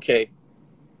 okay.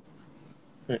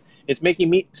 It's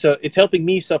helping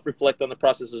me self-reflect on the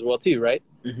process as well too, right?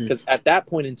 Because at that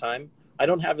point in time, I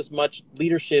don't have as much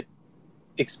leadership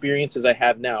experience as I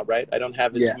have now, right? I don't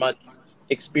have as much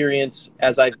experience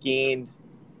as I've gained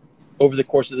over the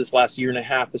course of this last year and a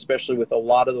half, especially with a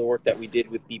lot of the work that we did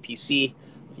with BPC,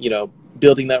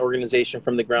 building that organization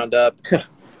from the ground up,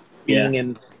 Yeah.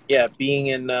 being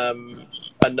in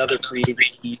another free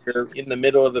agency year in the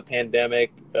middle of a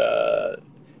pandemic,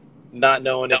 not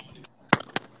knowing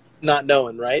not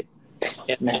knowing, right?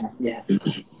 And Man, yeah.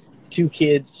 2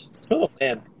 kids. Oh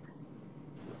man,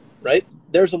 right?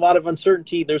 There's a lot of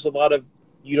uncertainty. There's a lot of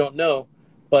you don't know,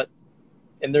 but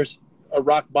and there's a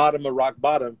rock bottom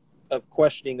of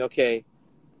questioning. Okay,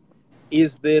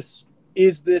 is this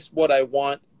what I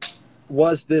want?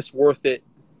 Was this worth it?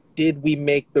 Did we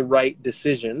make the right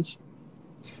decisions?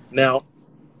 Now,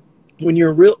 when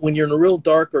you're in a real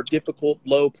dark or difficult,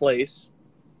 low place,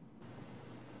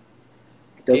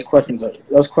 Those questions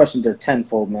are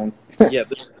tenfold, man. yeah,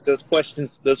 those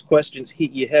questions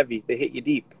hit you heavy. They hit you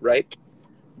deep, right?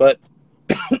 But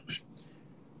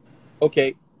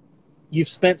okay, you've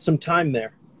spent some time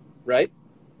there, right?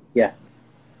 Yeah.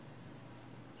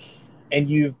 And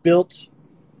you've built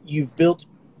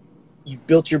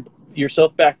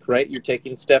yourself back, right? You're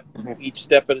taking each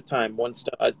step at a time.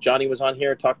 Johnny was on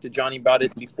here. I talked to Johnny about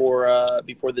it before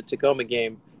the Tacoma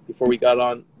game. Before we got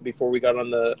on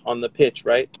the pitch,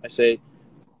 right? I say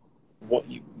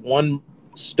one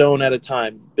stone at a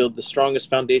time. Build the strongest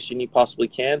foundation you possibly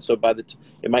can. So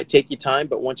it might take you time,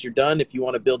 but once you're done, if you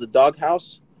want to build a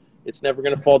doghouse, it's never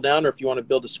going to fall down. Or if you want to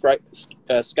build a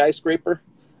skyscraper,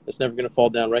 it's never going to fall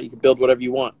down, right? You can build whatever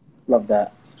you want. Love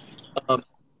that.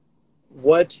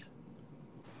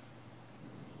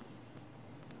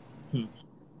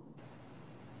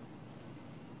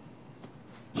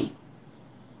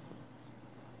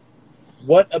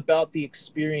 What about the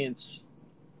experience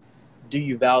do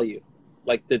you value?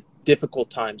 Like the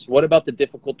difficult times. What about the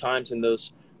difficult times and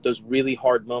those really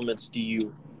hard moments do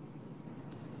you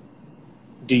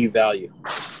value?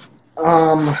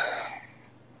 I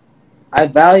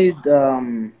valued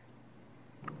so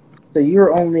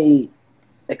you're only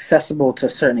accessible to a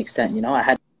certain extent, I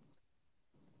had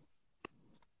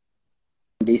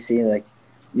DC, like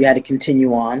you had to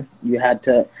continue on. You had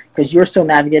to, because you're still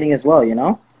navigating as well,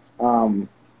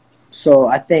 so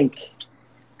I think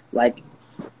like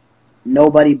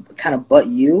nobody kind of but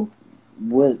you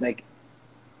would like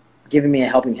giving me a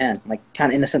helping hand, like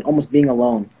kind of in a sense, almost being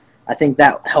alone. I think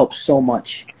that helps so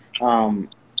much,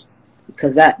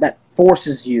 because that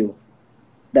forces you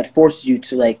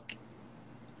to like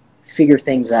figure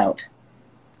things out,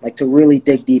 like to really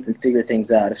dig deep and figure things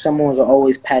out. If someone was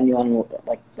always patting you on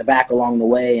like the back along the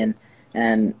way and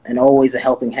always a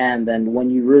helping hand, then when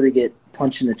you really get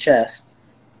punched in the chest,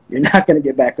 you're not going to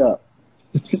get back up.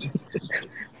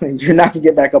 You're not going to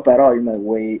get back up at all. You're like,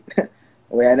 wait,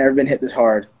 I've never been hit this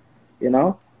hard,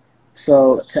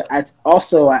 So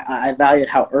I valued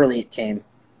how early it came.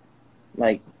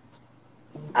 Like,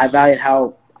 I valued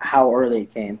how early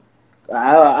it came.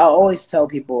 I always tell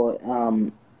people,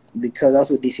 because I was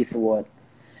with DC for what,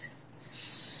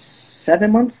 7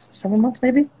 months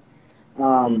maybe.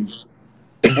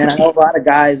 And I know a lot of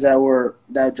guys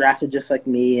that drafted just like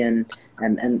me and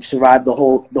survived the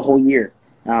whole year,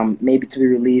 maybe to be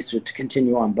released or to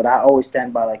continue on. But I always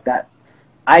stand by like that.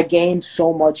 I gained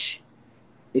so much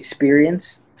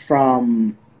experience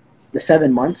from the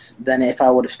 7 months than if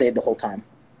I would have stayed the whole time,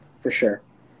 for sure.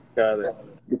 Got it.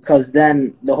 Because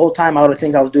then the whole time I would have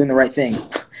think I was doing the right thing.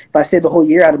 If I stayed the whole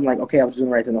year, I'd have been like, okay, I was doing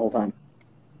the right thing the whole time.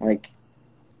 Like,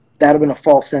 that would have been a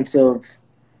false sense of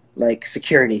like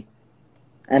security.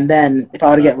 And then if I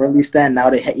would have gotten released then, that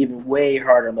would have hit even way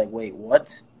harder. I'm like, wait,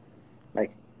 what?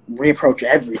 Like, reapproach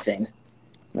everything.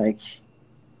 Like,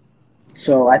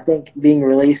 so I think being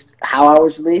released, how I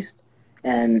was released,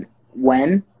 and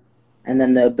when, and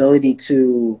then the ability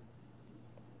to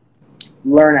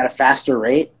learn at a faster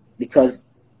rate, because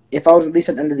if I was released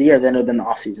at the end of the year, then it would have been the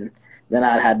off season. Then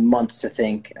I'd had months to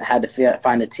think. I had to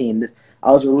find a team.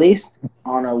 I was released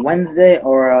on a Wednesday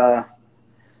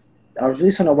I was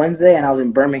released on a Wednesday and I was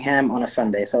in Birmingham on a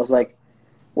Sunday. So I was like,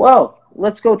 well,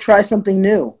 let's go try something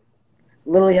new.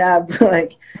 Literally have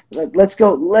like let's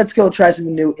go try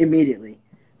something new immediately.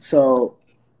 So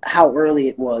how early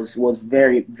it was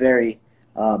very, very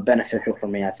beneficial for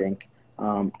me, I think.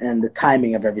 And the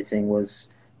timing of everything was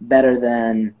better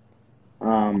than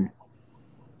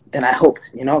I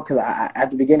hoped, because at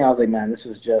the beginning I was like, man, this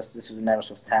was never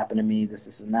supposed to happen to me,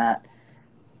 this and that.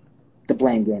 The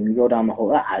blame game. You go down the whole,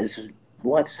 this is,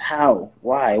 what, how,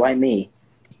 why me?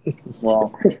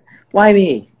 Well, why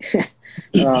me?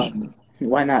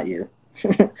 Why not you?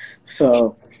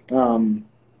 So,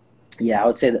 yeah, I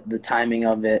would say that the timing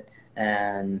of it,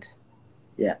 and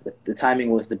yeah, the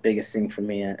timing was the biggest thing for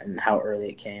me, and how early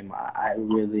it came. I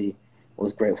really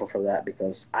was grateful for that,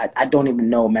 because I don't even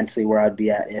know mentally where I'd be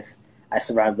at if I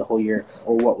survived the whole year,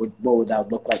 or what would that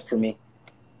look like for me?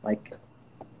 Like,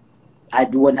 I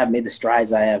wouldn't have made the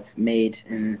strides I have made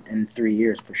in 3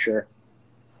 years for sure,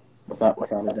 without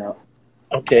a doubt.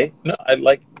 Okay. No, I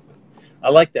like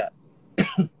that.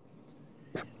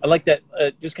 I like that.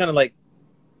 Just kind of like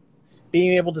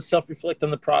being able to self-reflect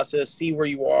on the process, see where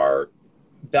you are,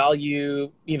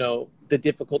 value, the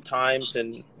difficult times,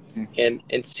 and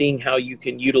seeing how you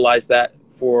can utilize that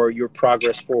for your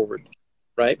progress forward,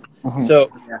 right? Mm-hmm. So,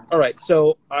 Yeah. all right.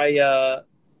 So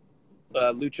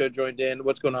Lucho joined in.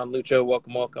 What's going on, Lucho?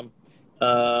 Welcome.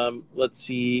 Let's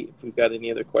see if we've got any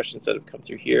other questions that have come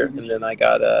through here, and then I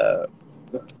got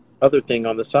other thing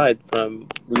on the side from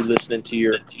re-listening to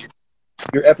your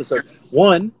episode.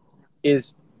 One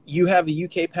is, you have a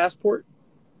UK passport?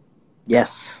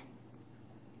 Yes,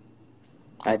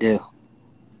 I do.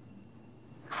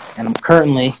 And I'm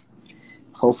currently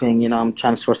hoping, I'm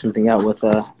trying to sort something out with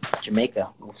Jamaica.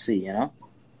 We'll see,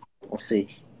 We'll see.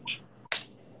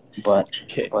 But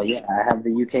yeah, I have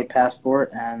the UK passport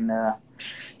and the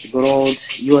good old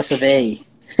US of A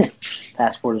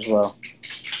passport as well.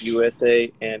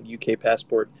 USA and UK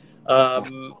passport.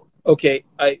 Okay.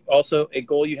 I also, a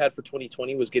goal you had for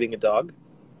 2020 was getting a dog.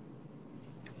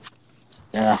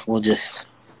 We'll just.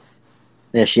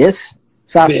 There she is,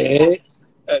 Sasha.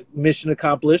 Mission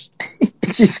accomplished.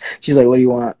 she's like, what do you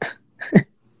want?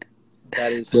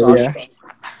 That is Sasha. Yeah.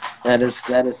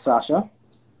 That is Sasha.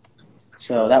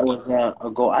 So that was a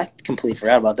goal. I completely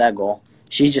forgot about that goal.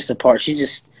 She's just a part.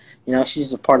 She's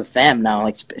a part of the fam now.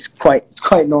 Like it's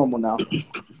quite normal now.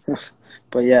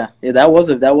 But yeah, that was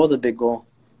a big goal.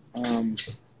 And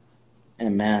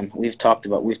man, we've talked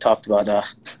about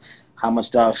how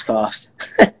much dogs cost.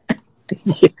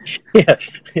 Yeah,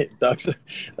 dogs.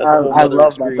 I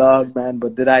love my dog, man.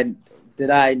 But did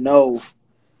I know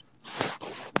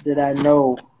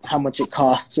how much it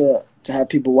costs to have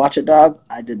people watch a dog?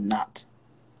 I did not.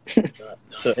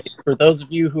 So for those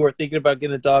of you who are thinking about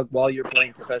getting a dog while you're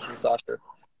playing professional soccer,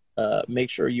 make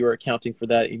sure you are accounting for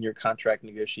that in your contract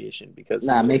negotiation, because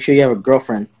make sure you have a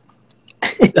girlfriend.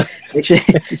 make sure you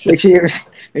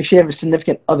have a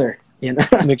significant other. Make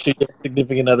sure you have a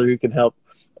significant other who can help,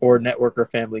 or network, or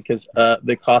family, because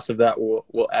the cost of that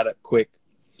will add up quick.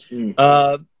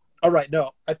 All right,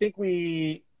 no, I think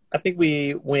we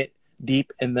went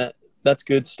deep in that. That's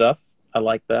good stuff. I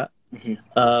like that.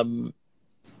 Mm-hmm.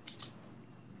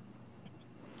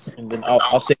 And then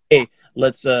I'll say, hey,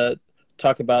 let's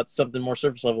talk about something more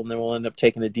surface level, and then we'll end up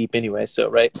taking it deep anyway. So,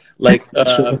 right, like,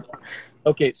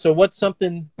 okay. So, what's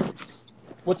something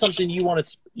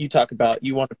you talk about?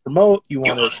 You want to promote? You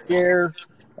want to share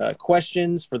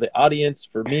questions for the audience?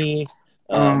 For me,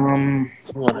 you want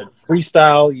to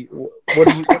freestyle? What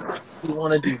do you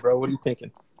want to do, bro? What are you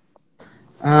thinking?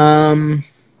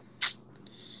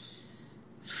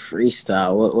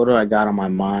 Freestyle. What do I got on my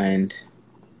mind?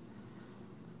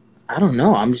 I don't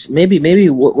know. I'm just maybe.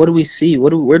 What do we see? Where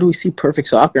do we see Perfect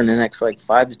Soccer in the next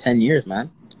 5 to 10 years, man?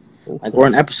 Okay. Like, we're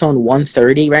on episode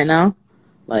 130 right now.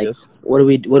 Like, yes. What are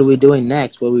we doing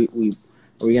next? Are we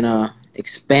gonna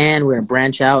expand? We're gonna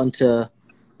branch out into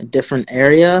a different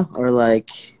area, or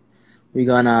we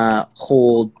gonna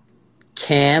hold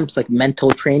camps, like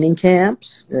mental training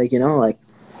camps, like.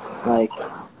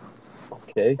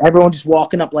 Okay. Everyone just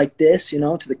walking up like this, to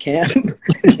the camp.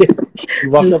 You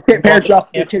walk up, drop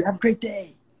your kids. Have a great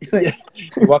day. You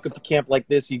walk up to camp like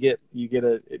this, you get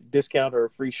a discount or a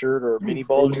free shirt or a mini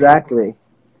ball. Exactly.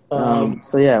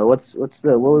 So yeah, what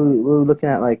are we looking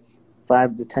at,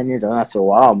 5 to 10 years? Not so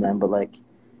wild, man, but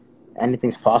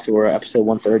anything's possible. We're at episode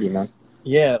 130, man.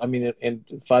 Yeah, I mean, and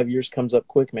 5 years comes up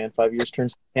quick, man. 5 years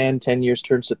turns to 10, 10 years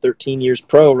turns to 13 years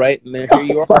pro, right? And then here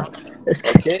you are.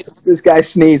 Okay. This guy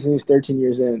sneezed and he's 13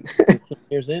 years in. 13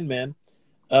 years in, man.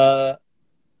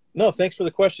 No, thanks for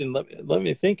the question. Let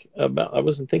me think about. I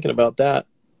wasn't thinking about that.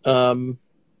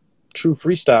 True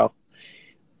freestyle.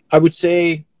 I'd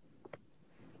say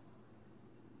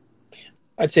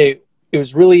it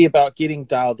was really about getting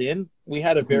dialed in. We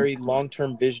had a very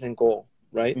long-term vision and goal,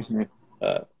 right? Mm-hmm.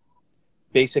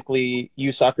 Basically,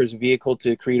 use soccer as a vehicle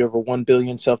to create over 1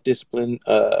 billion self-disciplined,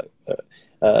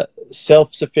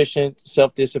 self-sufficient,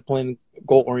 self-disciplined,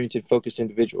 goal-oriented, focused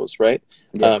individuals, right?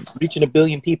 Yes. Reaching 1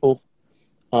 billion people,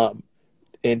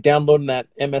 and downloading that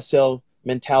MSL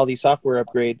mentality software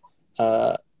upgrade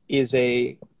is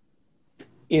a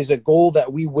goal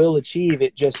that we will achieve.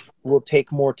 It just will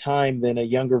take more time than a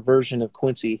younger version of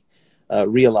Quincy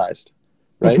realized,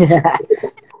 right?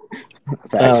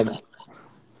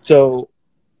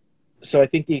 So I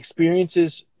think the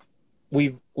experiences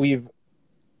we've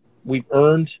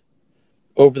earned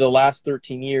over the last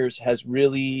 13 years has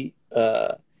really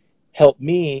helped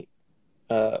me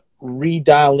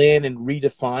re-dial in and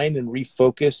redefine and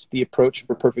refocus the approach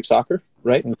for Perfect Soccer,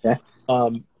 right? Okay.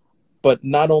 But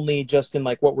not only just in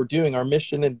like what we're doing, our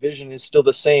mission and vision is still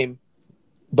the same,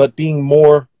 but being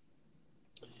more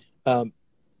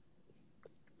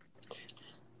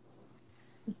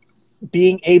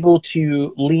being able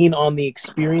to lean on the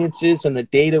experiences and the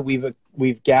data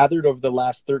we've gathered over the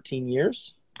last 13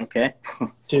 years. Okay.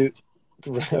 To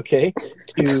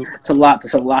It's a lot.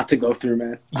 It's a lot to go through,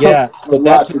 man. Yeah, a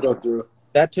lot to go through.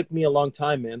 That took me a long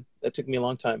time, man. That took me a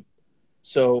long time.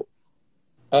 So,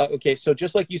 okay, so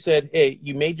just like you said, hey,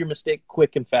 you made your mistake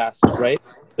quick and fast, right?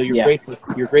 So you're grateful.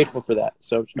 You're grateful for that.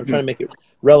 So I'm trying to make it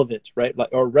relevant, right? Like,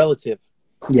 or relative.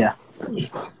 Yeah.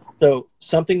 So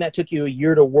something that took you a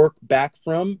year to work back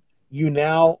from, you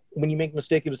now, when you make a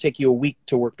mistake, it will take you a week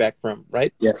to work back from,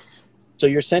 right? Yes. So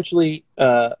you're essentially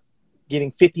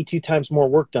getting 52 times more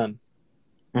work done.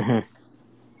 Mm-hmm.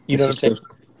 You know what I'm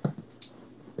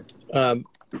saying?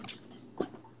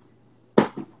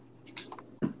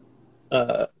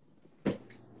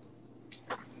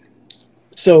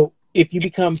 So if you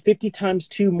become 52 times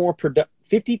more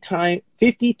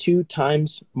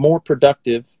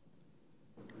productive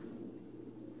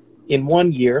in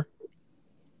 1 year,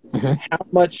 mm-hmm. how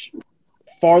much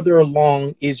farther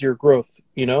along is your growth?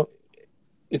 You know,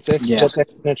 it's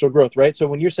exponential growth, right? So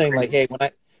when you're saying like, hey,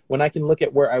 when I can look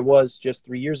at where I was just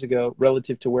 3 years ago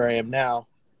relative to where I am now,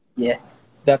 yeah,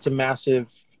 that's a massive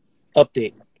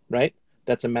update, right?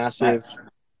 That's a massive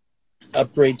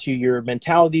upgrade to your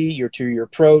mentality, to your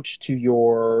approach, to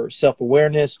your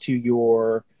self-awareness, to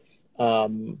your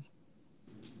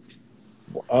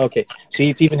okay. See,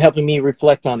 it's even helping me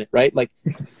reflect on it, right? Like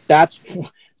that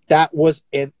was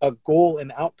a goal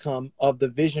and outcome of the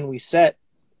vision we set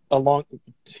along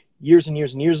years and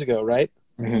years and years ago, right?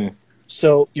 Mm-hmm.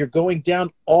 So you're going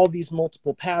down all these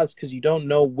multiple paths because you don't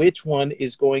know which one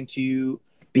is going to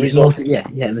result.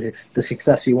 The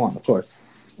success you want, of course.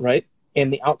 Right?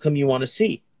 And the outcome you want to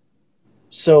see.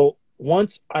 So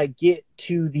once I get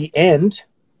to the end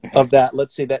of that,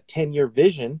 let's say that 10-year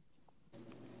vision,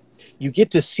 you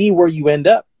get to see where you end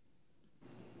up.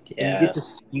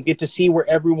 Yes. You get to see where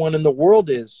everyone in the world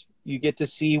is. You get to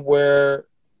see what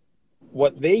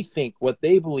they think, what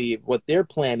they believe, what they're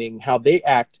planning, how they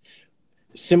act,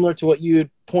 similar to what you had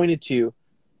pointed to,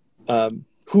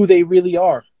 who they really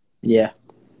are. Yeah.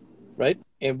 Right?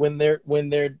 And when they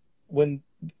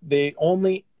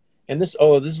only, and this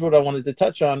is what I wanted to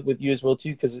touch on with you as well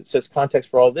too, because it sets context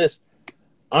for all this.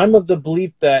 I'm of the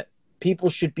belief that people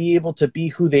should be able to be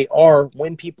who they are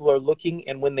when people are looking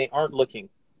and when they aren't looking.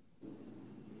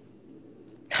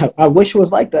 I wish it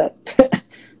was like that.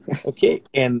 Okay,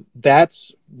 and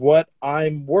that's what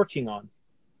I'm working on.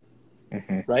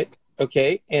 Mm-hmm. Right?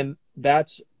 Okay, and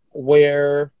that's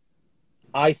where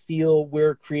I feel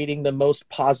we're creating the most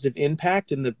positive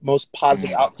impact and the most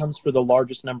positive outcomes for the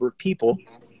largest number of people.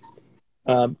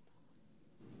 Wow.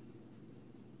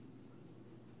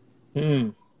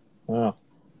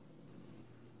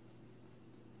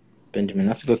 Benjamin,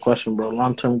 that's a good question, bro.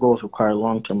 Long-term goals require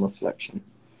long-term reflection.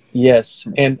 Yes,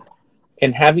 and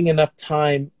having enough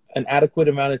time, an adequate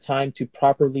amount of time to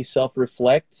properly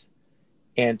self-reflect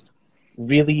and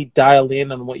really dial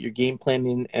in on what your game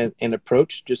planning and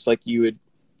approach, just like you had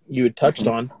touched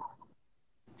on,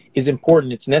 is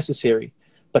important. It's necessary.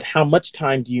 But how much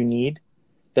time do you need?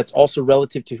 That's also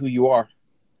relative to who you are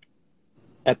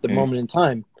at the moment in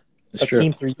time.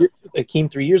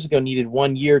 Akeem 3 years ago needed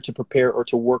 1 year to prepare or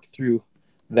to work through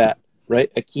that,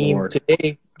 right? Akeem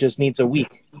today just needs a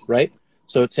week, right?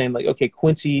 So it's saying like, okay,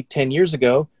 Quincy 10 years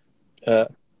ago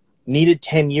needed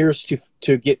 10 years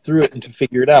to get through it and to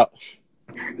figure it out.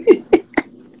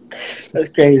 That's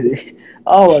crazy.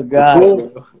 Oh my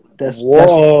God. That's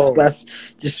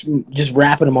just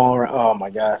wrapping them all around. Oh my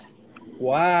God.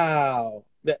 Wow.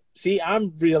 See,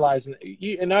 I'm realizing,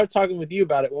 and I'm talking with you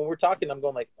about it. When we're talking, I'm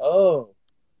going like, oh,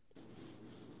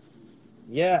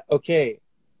 yeah, okay,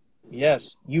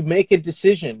 yes. You make a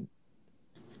decision,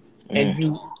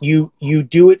 and you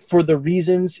do it for the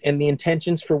reasons and the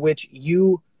intentions for which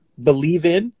you believe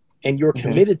in and you're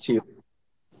committed to.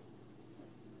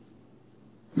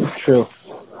 True.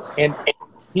 And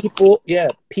people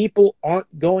aren't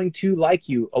going to like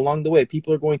you along the way.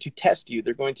 People are going to test you.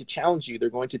 They're going to challenge you. They're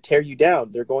going to tear you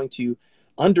down. They're going to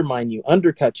undermine you,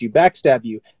 undercut you, backstab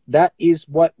you. That is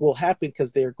what will happen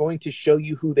because they're going to show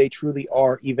you who they truly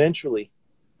are eventually.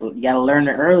 You got to learn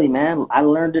it early, man. I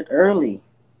learned it early.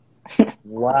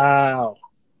 Wow.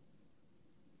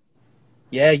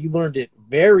 Yeah, you learned it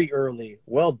very early.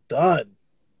 Well done.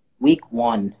 Week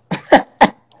 1.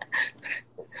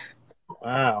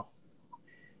 Wow.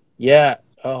 Yeah.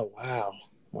 Oh, wow.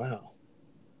 Wow.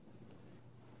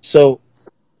 So,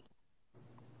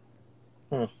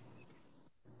 huh.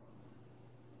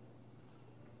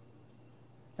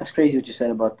 That's crazy what you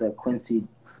said about the Quincy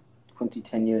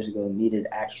 10 years ago needed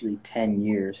actually 10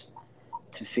 years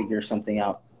to figure something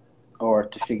out, or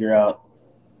to figure out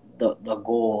the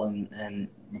goal and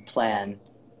the plan.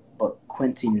 But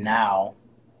Quincy now,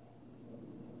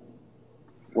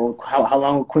 well, how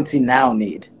long will Quincy now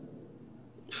need?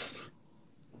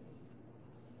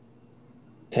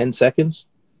 10 seconds.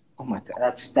 Oh my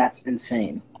God, that's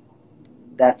insane.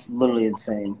 That's literally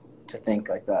insane to think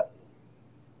like that.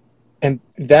 And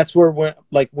that's where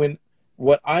when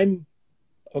what I'm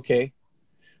okay.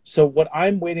 So what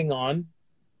I'm waiting on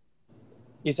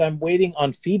is I'm waiting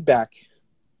on feedback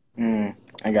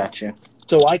I got you.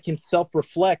 so I can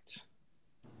self-reflect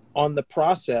on the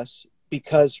process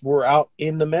because we're out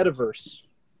in the metaverse,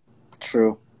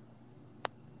 True.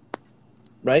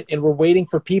 right? And we're waiting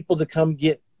for people to come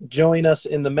join us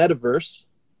in the metaverse.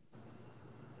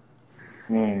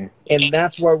 And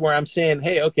that's where I'm saying,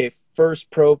 hey, okay,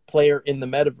 first pro player in the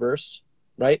metaverse,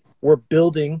 right? We're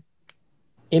building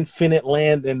infinite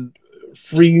land and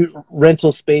free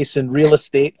rental space and real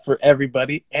estate for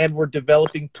everybody, and we're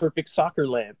developing perfect soccer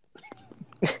land.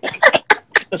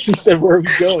 She said, where are we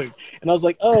going? And I was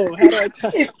like, oh,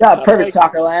 Yeah, perfect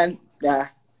soccer land. Yeah.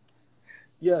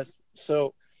 Yes.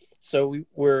 So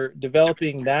we're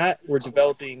developing that. We're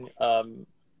developing our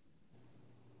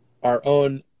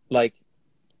own like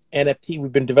NFT.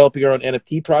 We've been developing our own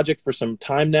NFT project for some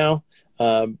time now.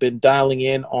 Been dialing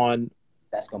in on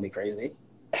That's gonna be crazy.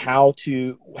 How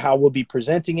we'll be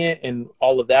presenting it and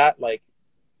all of that. Like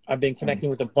I've been connecting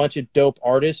with a bunch of dope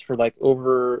artists for like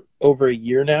over a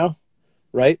year now,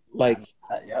 right? Like,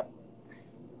 yep.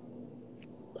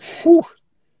 Whew,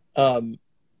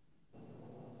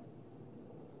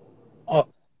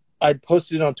 I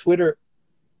posted on Twitter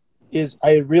is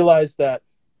I realized that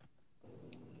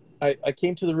I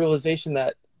came to the realization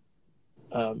that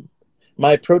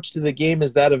my approach to the game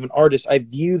is that of an artist. I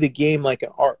view the game like an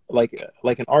art, like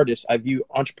an artist. I view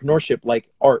entrepreneurship like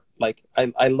art. Like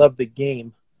I love the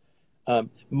game.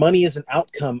 Money is an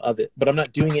outcome of it, but I'm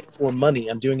not doing it for money.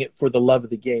 I'm doing it for the love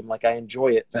of the game. Like I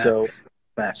enjoy it.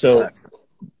 Facts.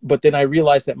 But then I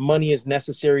realized that money is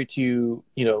necessary to,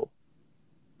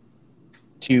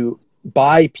 to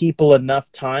buy people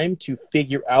enough time to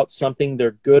figure out something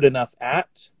they're good enough at,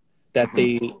 that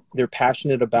they're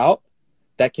passionate about,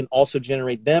 that can also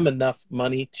generate them enough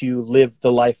money to live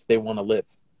the life they want to live.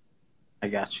 I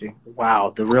got you.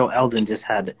 Wow, the real Eldon just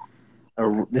had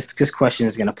this question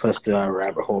is gonna put us through our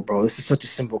rabbit hole, bro. This is such a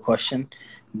simple question,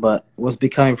 but was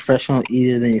becoming professional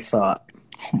easier than you thought?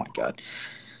 Oh my God.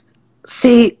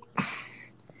 See,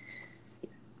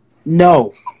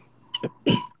 no.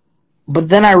 But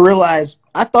then I realized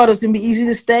I thought it was gonna be easy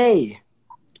to stay.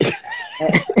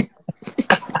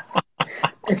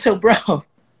 And so, bro,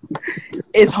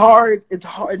 it's hard.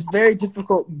 It's very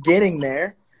difficult getting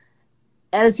there,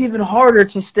 and it's even harder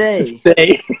to stay.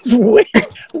 It's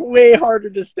way harder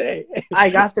to stay. I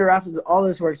got there after all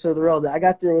this work. So I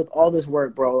got there with all this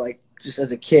work, bro. Like just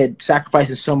as a kid,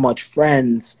 sacrificing so much,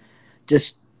 friends,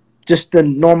 just the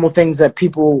normal things that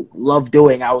people love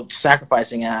doing. I was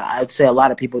sacrificing, and I would say a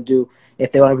lot of people do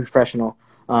if they want to be professional.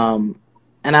 And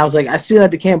I was like, as soon as I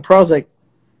became pro, I was like,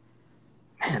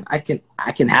 man, I can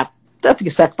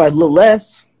definitely sacrifice a little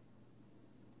less.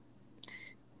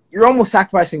 You're almost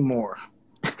sacrificing more,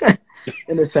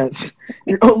 in a sense.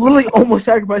 You're literally almost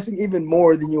sacrificing even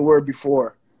more than you were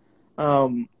before.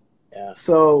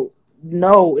 So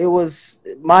no,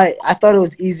 I thought it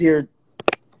was easier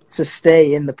to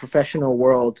stay in the professional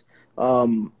world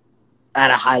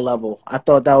at a high level. I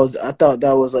thought that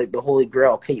was like the holy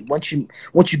grail. Okay, once you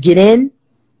get in,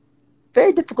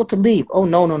 very difficult to leave. Oh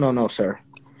no, sir.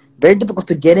 Very difficult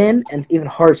to get in, and it's even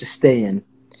harder to stay in.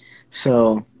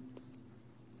 So,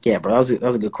 yeah, bro, that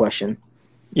was a good question.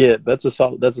 Yeah, that's a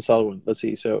solid one. Let's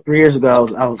see. So 3 years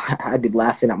ago, I'd be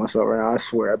laughing at myself right now. I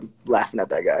swear, I'd be laughing at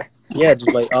that guy. Yeah,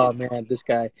 just like, oh man, this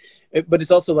guy. But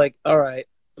it's also like, all right,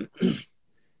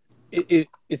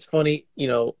 it's funny,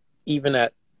 even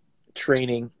at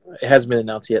training, it hasn't been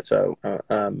announced yet, so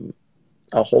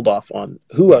I'll hold off on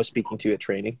who I was speaking to at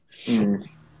training. Mm.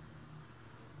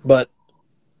 But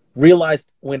realized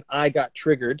when I got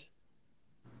triggered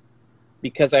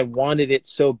because I wanted it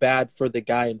so bad for the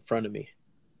guy in front of me.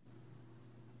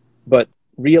 But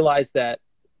realized that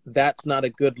that's not a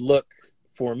good look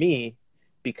for me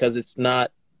because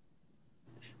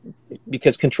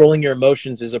controlling your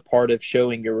emotions is a part of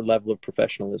showing your level of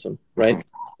professionalism, right?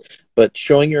 But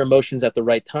showing your emotions at the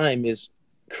right time is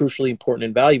crucially important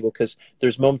and valuable, because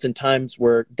there's moments and times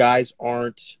where guys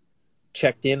aren't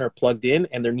checked in or plugged in,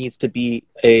 and there needs to be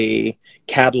a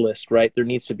catalyst, right? There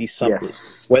needs to be something.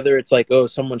 Yes. Whether it's like, oh,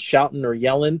 someone's shouting or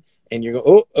yelling, and you're going,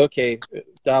 oh, okay,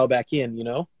 dial back in, you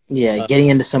know? Yeah, getting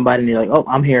into somebody and you're like, oh,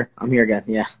 I'm here again.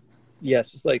 Yeah.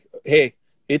 Yes, it's like, hey,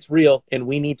 it's real, and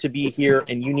we need to be here,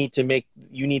 and you need to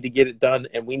get it done,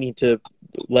 and we need to,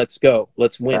 let's go,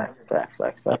 let's win. Facts.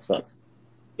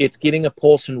 It's getting a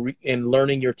pulse and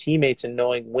learning your teammates and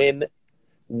knowing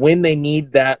when they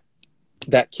need that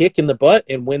kick in the butt,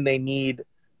 and when they need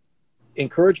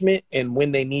encouragement, and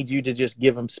when they need you to just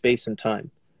give them space and time,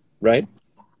 right?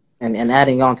 And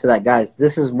adding on to that, guys,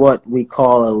 this is what we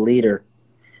call a leader.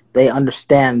 They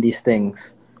understand these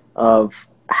things of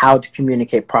how to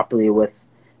communicate properly with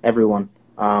everyone.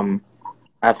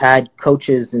 I've had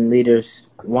coaches and leaders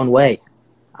one way.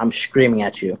 I'm screaming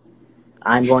at you.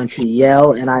 I'm going to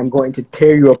yell and I'm going to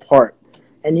tear you apart.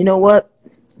 And you know what?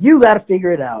 You got to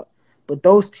figure it out. But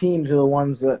those teams are the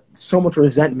ones that so much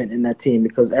resentment in that team,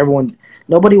 because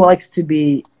nobody likes to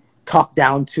be talked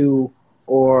down to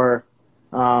or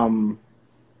kind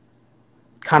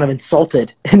of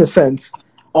insulted in a sense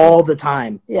all the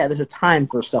time. Yeah, there's a time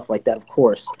for stuff like that, of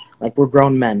course. Like, we're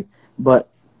grown men, but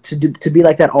to be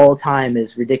like that all the time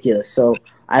is ridiculous. So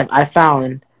I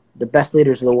found the best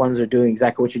leaders are the ones that are doing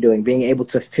exactly what you're doing, being able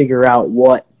to figure out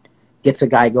what gets a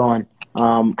guy going,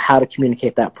 how to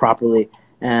communicate that properly,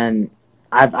 and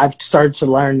I've started to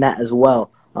learn that as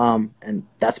well, and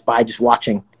that's by just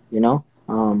watching,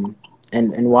 and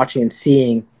watching and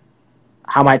seeing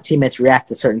how my teammates react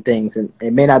to certain things. And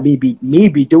it may not be me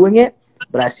doing it,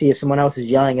 but I see if someone else is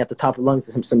yelling at the top of lungs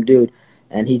at some dude,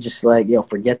 and he just like, yo,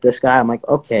 forget this guy. I'm like,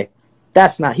 okay,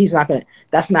 that's not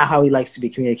how he likes to be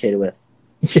communicated with.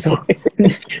 So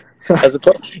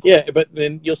but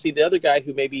then you'll see the other guy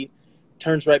who maybe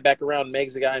turns right back around,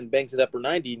 megs the guy, and bangs it up for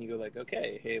 90, and you go like,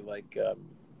 okay, hey, like,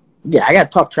 yeah, I got to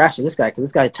talk trash to this guy because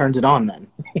this guy turns it on then.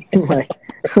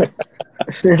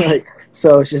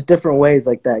 So it's just different ways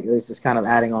like that. It's just kind of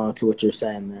adding on to what you're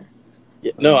saying there.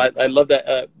 Yeah, no, I love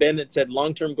that. Ben had said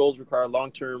long-term goals require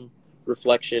long-term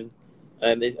reflection.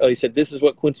 And he said, this is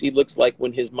what Quincy looks like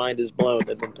when his mind is blown.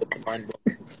 And then put the mind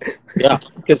blown. Yeah,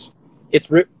 because it's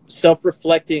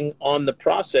self-reflecting on the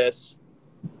process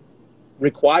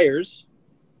requires,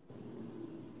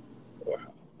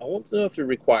 I won't know if it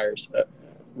requires.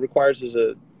 Requires is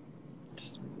a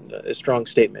strong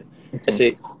statement. Mm-hmm. I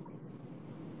say,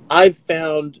 I've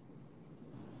found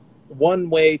one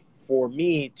way for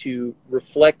me to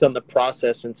reflect on the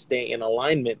process and stay in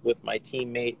alignment with my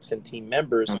teammates and team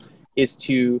members is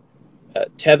to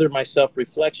tether my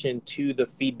self-reflection to the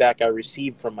feedback I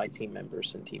receive from my team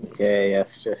members and teammates. Okay,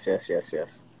 yes.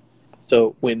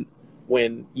 So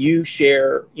when you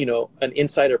share, an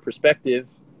insider perspective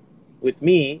with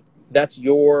me, that's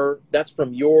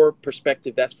from your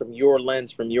perspective, that's from your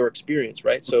lens, from your experience,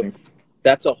 right? So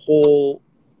that's a whole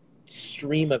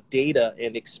stream of data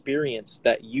and experience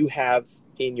that you have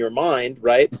in your mind,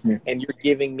 right? Mm-hmm. And you're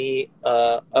giving me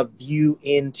a view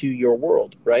into your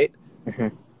world, right? Mm-hmm.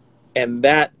 And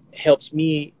that helps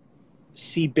me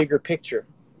see bigger picture.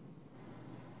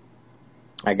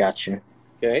 I got you.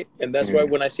 Okay, and that's why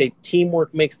when I say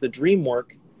teamwork makes the dream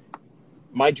work,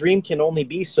 my dream can only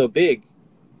be so big,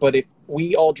 but if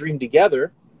we all dream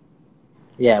together,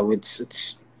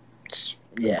 it's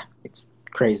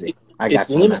crazy.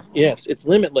 Yes, it's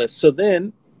limitless. So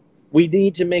then we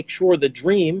need to make sure the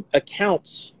dream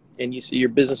accounts, and you see your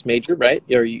business major, right?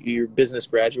 Or your business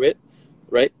graduate,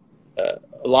 right?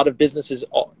 A lot of businesses,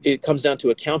 it comes down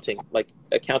to accounting, like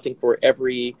accounting for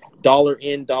every dollar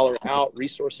in, dollar out,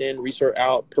 resource in, resource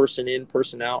out, person in,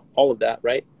 person out, all of that,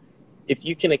 right? If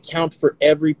you can account for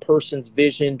every person's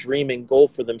vision, dream, and goal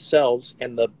for themselves,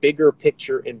 and the bigger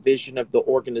picture and vision of the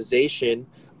organization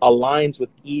aligns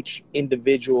with each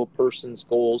individual person's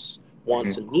goals,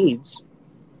 wants, and needs,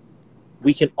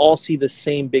 we can all see the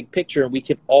same big picture, and we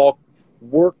can all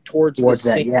work towards that.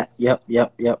 same. Yep.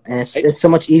 And it's so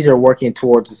much easier working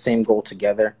towards the same goal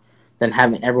together than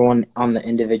having everyone on the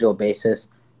individual basis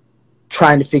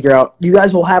trying to figure out. You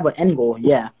guys will have an end goal,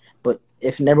 yeah, but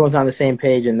if everyone's on the same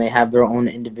page and they have their own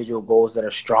individual goals that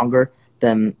are stronger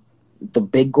than the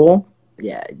big goal,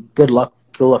 yeah, good luck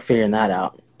figuring that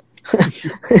out.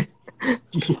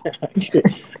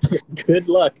 Good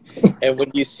luck. And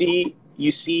when you see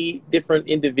different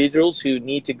individuals who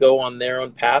need to go on their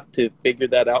own path to figure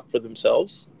that out for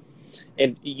themselves,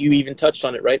 and you even touched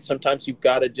on it, right? Sometimes you've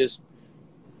got to just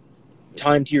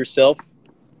time to yourself,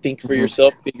 think for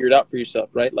yourself, figure it out for yourself,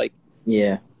 right? Like,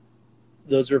 yeah,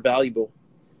 those are valuable.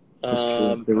 This is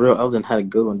true. The real Eldon had a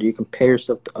good one. Do you compare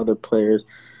yourself to other players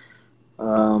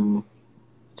to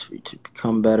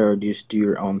become better, or do you just do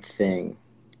your own thing?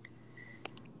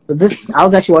 So I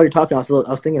was actually, while you're talking, I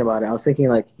was thinking about it. I was thinking,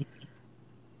 like,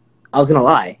 I was gonna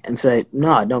lie and say,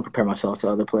 no, I don't compare myself to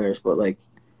other players, but, like,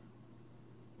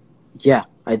 yeah,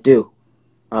 I do.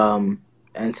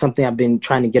 And something I've been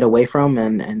trying to get away from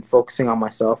and focusing on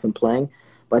myself and playing.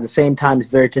 But at the same time, it's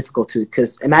very difficult to,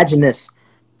 because imagine this: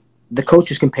 the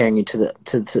coach is comparing you to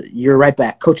you're right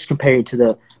back. Coach is comparing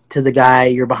you to the guy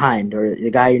you're behind or the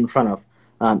guy you're in front of.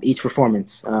 Each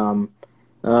performance.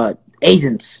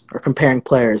 Agents are comparing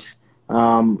players.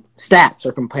 Stats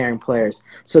are comparing players.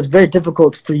 So it's very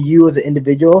difficult for you as an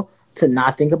individual to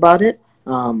not think about it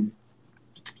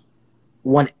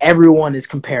when everyone is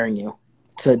comparing you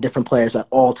to different players at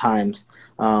all times.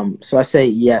 So I say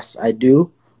yes, I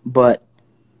do, but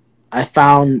I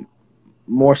found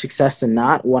more success than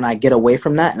not when I get away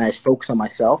from that and I just focus on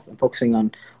myself and focusing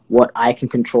on what I can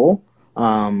control.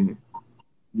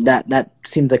 That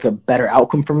seemed like a better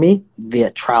outcome for me via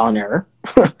trial and error,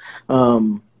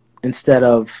 instead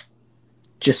of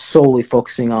just solely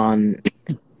focusing on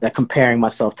that, comparing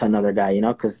myself to another guy,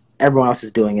 because everyone else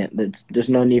is doing it. There's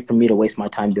no need for me to waste my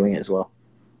time doing it as well.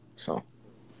 So.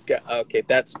 Yeah, okay,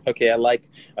 that's okay. I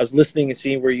was listening and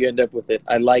seeing where you end up with it.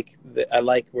 I like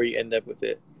where you end up with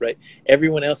it, right?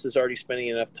 Everyone else is already spending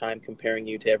enough time comparing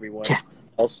you to everyone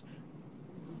else.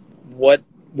 What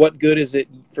good is it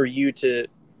for you to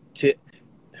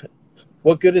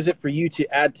what good is it for you to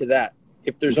add to that?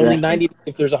 If there's only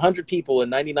if there's 100 people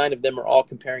and 99 of them are all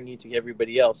comparing you to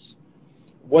everybody else,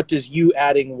 what does you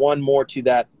adding one more to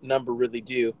that number really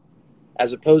do,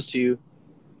 as opposed to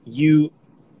you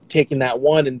taking that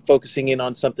one and focusing in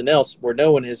on something else where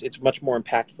no one is? It's much more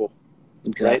impactful.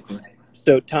 Exactly. Right?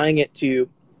 So tying it to,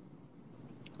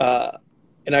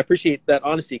 and I appreciate that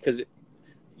honesty, because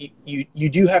you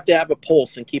do have to have a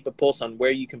pulse and keep a pulse on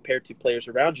where you compare to players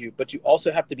around you, but you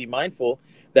also have to be mindful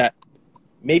that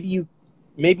maybe you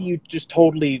just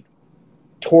totally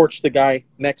torch the guy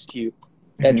next to you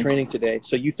at training today.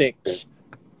 So you think,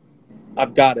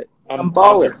 I've got it. I'm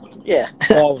balling. Yeah.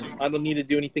 Balling. I don't need to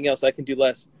do anything else. I can do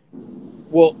less.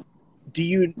 Well,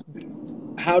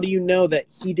 how do you know that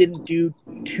he didn't do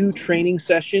 2 training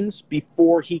sessions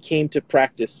before he came to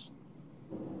practice?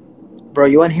 Bro,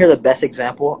 you want to hear the best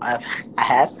example I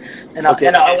have? And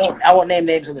I won't name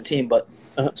names of the team, but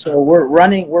so we're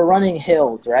running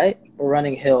hills, right? We're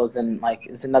running hills, and like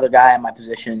it's another guy in my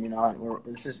position, and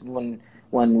this is when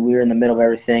we were in the middle of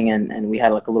everything, and we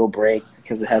had like a little break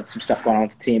because we had some stuff going on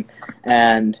with the team.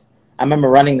 And I remember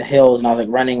running the hills, and I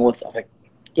was like,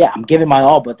 yeah, I'm giving my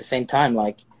all, but at the same time,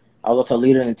 like, I was also a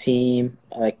leader in the team.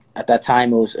 Like, at that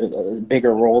time, it was a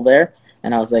bigger role there,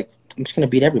 and I was like, I'm just going to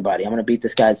beat everybody. I'm going to beat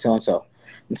this guy at so-and-so.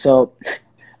 And so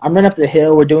I'm running up the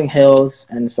hill. We're doing hills,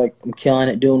 and it's like I'm killing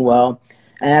it, doing well.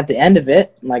 And at the end of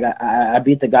it, like, I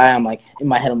beat the guy. I'm like, in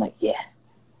my head, I'm like, yeah,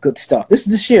 good stuff. This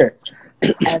is this year.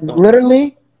 And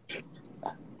literally,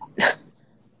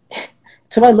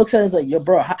 somebody looks at it and is like, yo,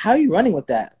 bro, how are you running with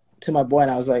that? To my boy, and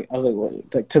I was like, well,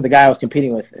 to the guy I was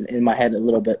competing with in my head a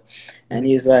little bit. And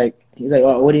he's like,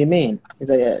 oh, what do you mean? He's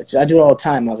like, yeah, I do it all the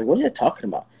time. I was like, what are you talking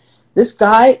about? This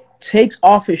guy takes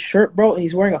off his shirt, bro, and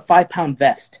he's wearing a 5-pound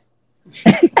vest.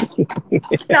 and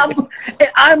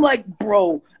I'm like,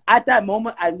 bro, at that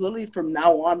moment, I literally, from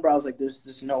now on, bro, I was like,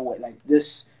 there's no way. Like,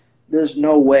 there's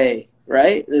no way,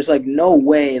 right? There's, like, no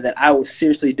way that I was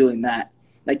seriously doing that.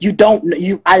 Like,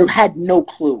 I had no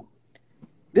clue.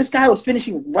 This guy was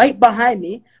finishing right behind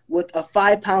me with a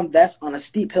 5-pound vest on a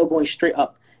steep hill going straight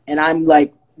up. And I'm,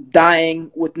 like,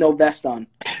 dying with no vest on.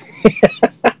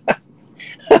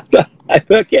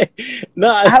 Okay. No,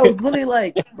 I was literally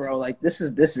like, bro, like, this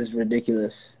is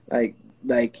ridiculous. Like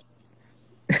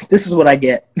this is what I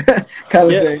get,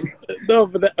 kind of thing. No,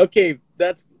 but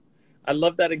I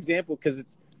love that example, because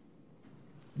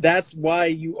that's why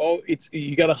you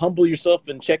got to humble yourself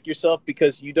and check yourself,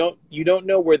 because you don't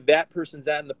know where that person's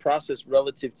at in the process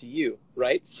relative to you,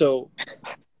 right? So,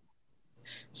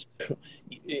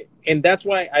 and that's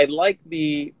why I like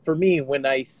for me, when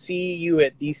I see you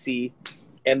at DC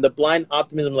and the blind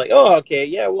optimism, like, oh, okay,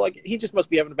 yeah, well, like, he just must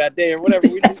be having a bad day or whatever.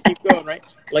 We just keep going, right?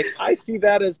 Like, I see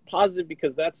that as positive,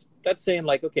 because that's saying,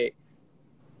 like, okay,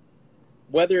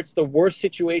 whether it's the worst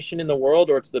situation in the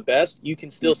world or it's the best, you can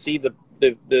still see the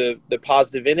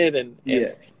positive in it,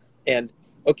 and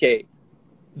okay,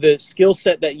 the skill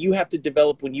set that you have to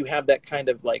develop when you have that kind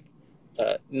of, like,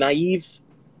 naive,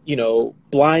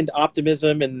 blind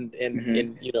optimism, and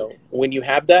when you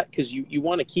have that, because you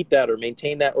want to keep that or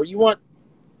maintain that, or you want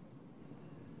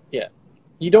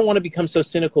you don't want to become so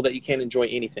cynical that you can't enjoy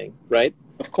anything, right?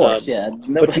 Of course, yeah. But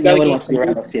you got to Nobody gain wants to some be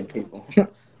around wisdom. those same people.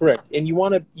 Correct. And you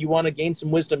want to gain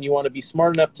some wisdom. You want to be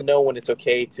smart enough to know when it's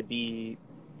okay to be,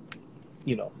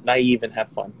 naive and have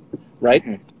fun, right?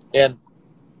 Mhm. And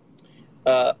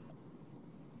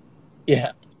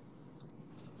yeah,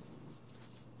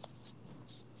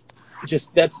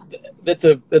 just that's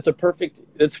a perfect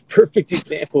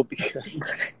example because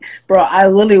Bro, I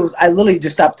literally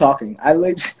just stopped talking. I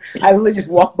literally just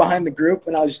walked behind the group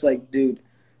and I was just like, dude,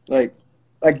 like,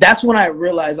 that's when I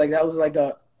realized like that was like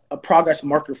a progress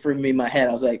marker for me in my head.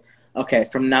 I was like, okay,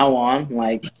 from now on,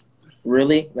 like,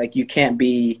 really, like, you can't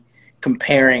be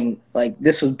comparing. Like,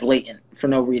 this was blatant for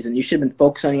no reason. You should have been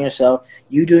focused on yourself.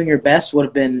 You doing your best would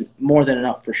have been more than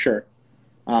enough for sure.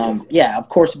 yes. Yeah, of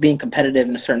course, being competitive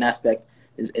in a certain aspect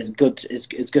is good. Is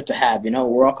good to have.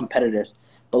 We're all competitors,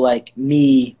 but like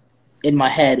me, in my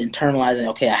head, internalizing,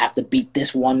 okay, I have to beat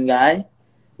this one guy,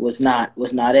 was not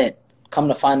it. Come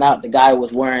to find out, the guy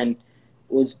was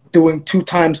doing 2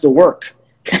 times the work.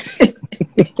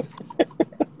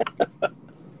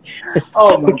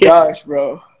 Oh my Okay. gosh,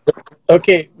 bro.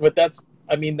 Okay, but that's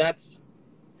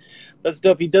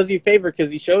dope. He does you a favor because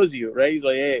he shows you, right? He's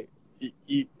like, hey,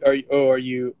 are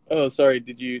you? Oh, sorry.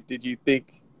 Did you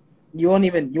think? You won't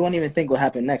even think what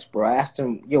happened next, bro. I asked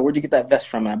him, yo, where'd you get that vest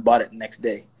from? And I bought it the next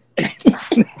day.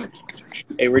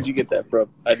 Hey, where'd you get that from?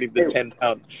 I need the Hey, 10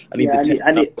 pound. I need yeah, the I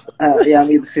ten need, I pound. need, I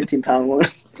need the 15-pound one.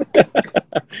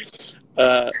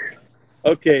 uh,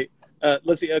 okay.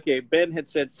 Let's see. Okay, Ben had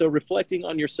said so. Reflecting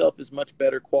on yourself is much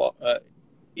better quality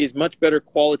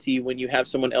when you have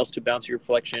someone else to bounce your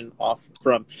reflection off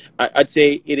from. I'd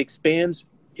say it expands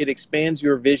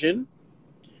your vision.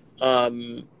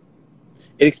 Um,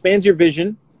 it expands your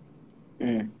vision.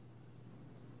 Mm.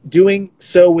 Doing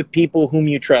so with people whom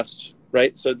you trust,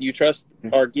 right? So you trust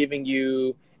are giving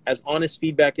you as honest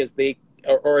feedback as they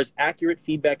or as accurate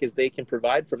feedback as they can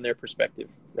provide from their perspective,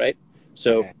 right?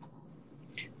 So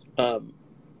um,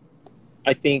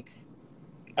 I think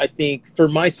for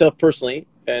myself personally,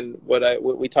 and what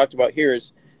we talked about here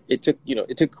is it took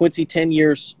Quincy 10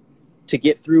 years to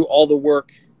get through all the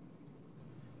work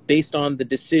based on the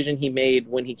decision he made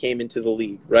when he came into the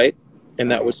league, right? And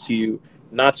that was to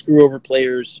not screw over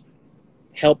players,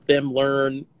 help them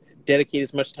learn, dedicate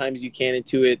as much time as you can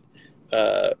into it,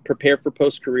 prepare for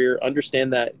post career,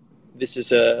 understand that this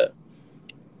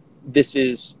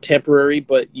is temporary,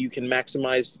 but you can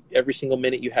maximize every single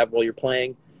minute you have while you're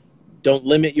playing. Don't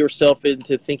limit yourself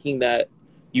into thinking that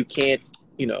you can't,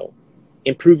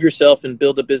 improve yourself and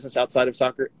build a business outside of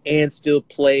soccer and still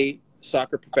play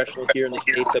soccer professionally here in the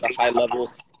States at a high level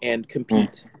and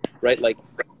compete, right? Like,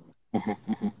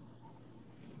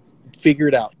 figure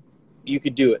it out. You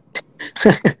could do it.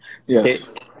 Okay. Yes.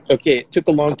 Okay. It took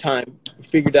a long time. You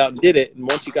figured out and did it. And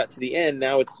once you got to the end,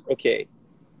 now it's okay.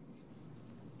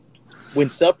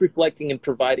 When self-reflecting and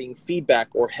providing feedback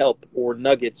or help or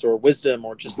nuggets or wisdom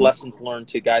or just lessons learned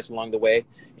to guys along the way,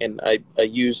 and I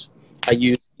use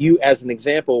you as an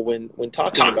example when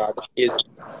talking about it, is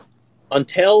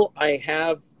until I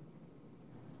have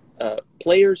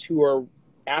players who are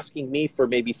asking me for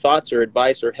maybe thoughts or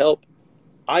advice or help,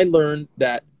 I learned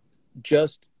that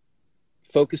just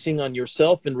focusing on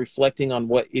yourself and reflecting on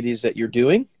what it is that you're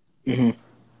doing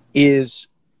is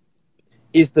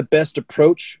the best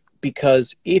approach,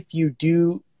 because if you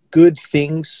do good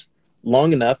things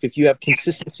long enough, if you have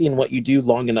consistency in what you do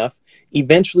long enough,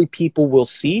 eventually people will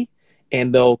see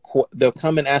and they'll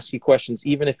come and ask you questions,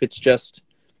 even if it's just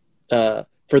for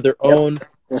their own.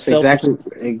 That's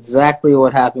exactly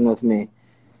what happened with me.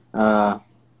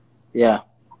 Yeah.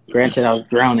 Granted, I was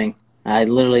drowning. I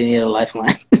literally needed a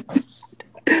lifeline.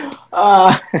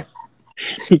 But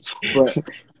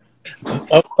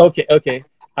Okay.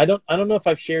 I don't know if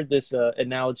I've shared this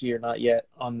analogy or not yet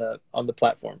on the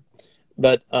platform,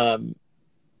 but I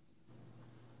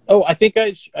think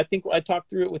I talked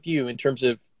through it with you in terms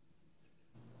of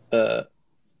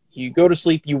you go to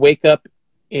sleep, you wake up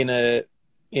in a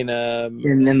in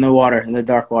the water, in the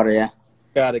dark water, yeah.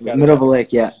 Got it. Middle of a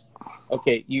lake, yeah.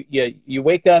 Okay, you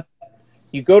wake up,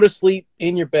 you go to sleep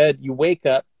in your bed, you wake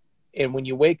up, and when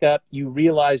you wake up, you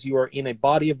realize you are in a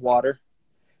body of water,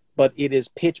 but it is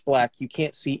pitch black. You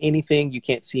can't see anything. You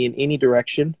can't see in any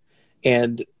direction,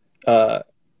 and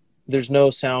there's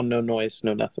no sound, no noise,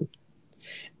 no nothing.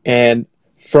 And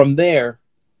from there,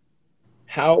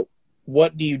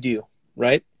 what do you do,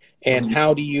 right? And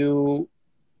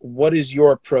what is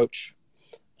your approach?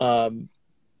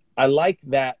 I like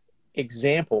that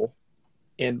example,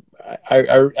 and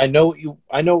I know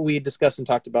we discussed and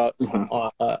talked about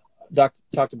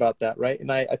talked about that, right?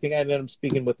 And I think I ended up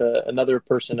speaking with another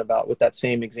person with that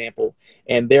same example,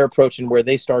 and their approach and where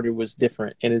they started was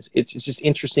different. And it's just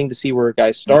interesting to see where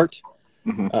guys start,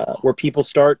 where people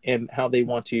start, and how they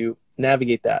want to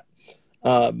navigate that.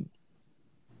 But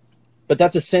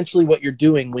that's essentially what you're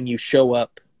doing when you show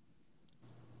up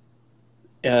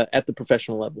at the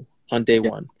professional level on day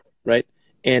one, right?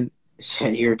 And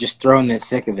you're just thrown in the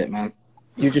thick of it, man.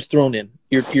 You're just thrown in.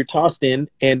 You're tossed in,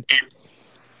 and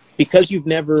because you've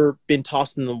never been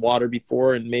tossed in the water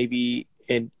before, and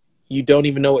you don't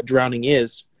even know what drowning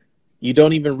is, you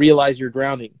don't even realize you're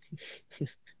drowning.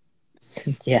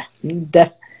 Yeah,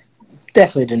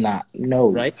 definitely did not know.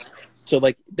 Right? So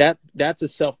like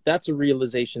that's a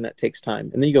realization that takes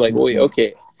time, and then you go like, wait,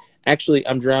 okay, actually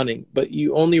I'm drowning, but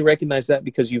you only recognize that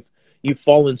because you've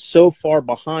fallen so far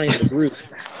behind the group.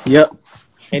 Yep.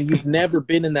 And you've never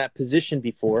been in that position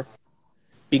before,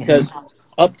 because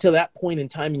up to that point in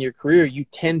time in your career, you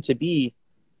tend to be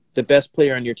the best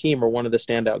player on your team or one of the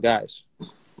standout guys,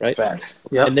 right? Facts.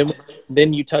 Yep. And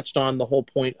then you touched on the whole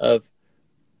point of,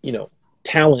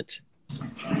 talent,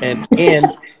 and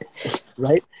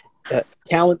right,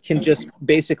 talent can just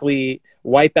basically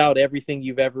wipe out everything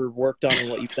you've ever worked on and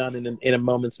what you've done in a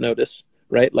moment's notice.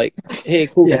 Right? Like, hey,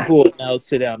 cool. Now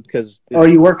sit down because. Oh,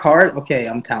 you work hard? Okay,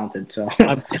 I'm talented. So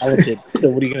I'm talented. So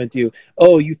what are you gonna do?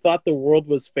 Oh, you thought the world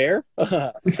was fair?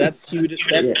 That's cute.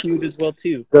 That's cute as well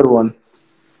too. Good one.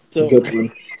 So good one.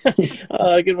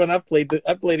 Good one. I've played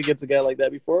against a guy like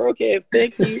that before. Okay,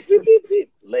 thank you.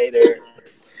 Later.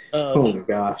 Oh my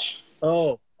gosh.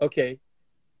 Oh, okay.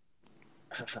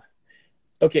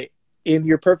 Okay. In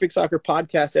your Perfect Soccer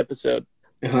podcast episode,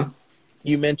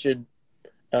 you mentioned.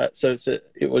 So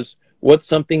it was, what's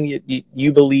something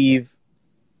you believe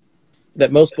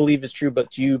that most believe is true,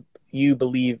 but you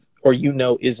believe or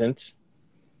isn't,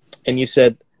 and you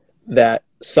said that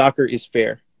soccer is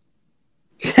fair.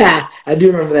 I do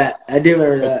remember that.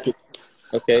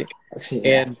 Okay,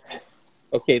 and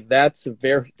okay, that's a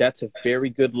very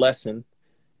good lesson.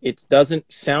 It doesn't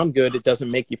sound good. It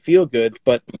doesn't make you feel good,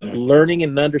 but learning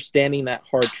and understanding that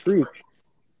hard truth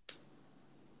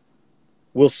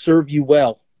will serve you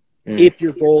well if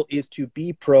your goal is to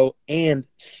be pro and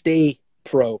stay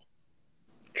pro.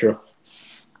 True.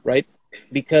 Right?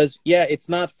 Because, it's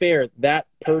not fair. That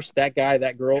guy,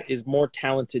 that girl is more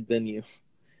talented than you.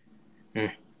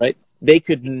 Right? They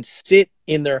could sit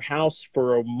in their house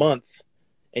for a month,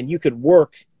 and you could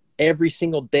work every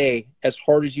single day as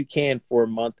hard as you can for a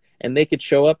month, and they could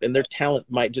show up, and their talent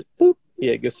might just, boop,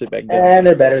 go sit back down. And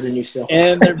they're better than you still.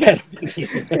 And they're better than you.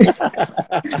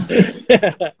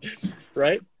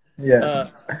 Right? Yeah.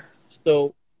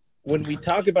 So when we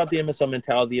talk about the MSL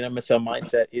mentality and MSL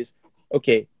mindset is,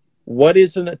 okay, what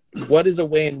is a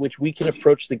way in which we can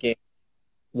approach the game?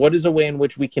 What is a way in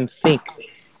which we can think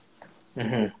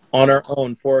on our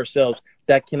own for ourselves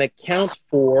that can account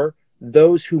for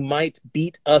those who might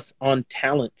beat us on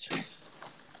talent?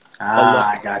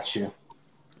 I got you.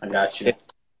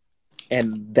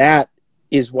 And that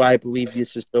is why I believe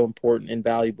this is so important and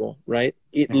valuable, right?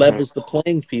 It levels the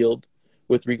playing field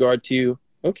with regard to,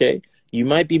 okay, you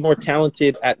might be more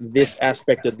talented at this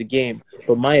aspect of the game,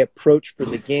 but my approach for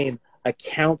the game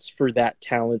accounts for that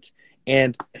talent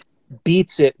and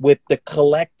beats it with the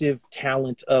collective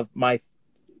talent of my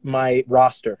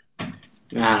roster.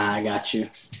 I got you.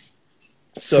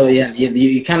 So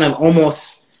you kind of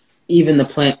almost even the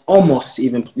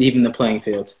playing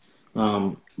field.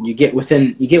 You get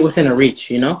within a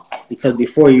reach, because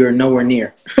before you're nowhere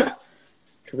near.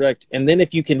 Correct. And then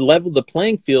if you can level the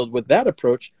playing field with that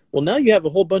approach, well, now you have a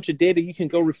whole bunch of data you can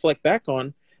go reflect back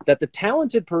on that the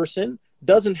talented person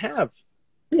doesn't have.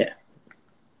 Yeah.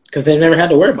 Because they've never had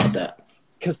to worry about that.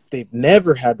 Because they've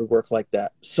never had to work like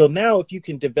that. So now if you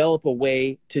can develop a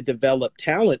way to develop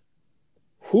talent,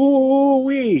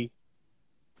 hoo-wee.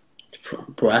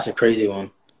 Bro, that's a crazy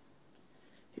one.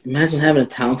 Imagine having a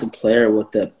talented player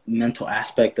with the mental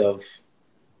aspect of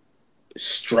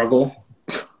struggle.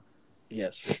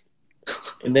 Yes.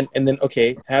 And then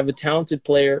okay, have a talented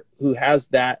player who has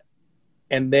that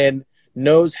and then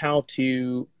knows how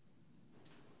to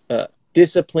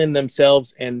discipline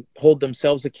themselves and hold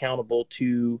themselves accountable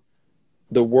to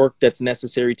the work that's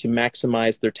necessary to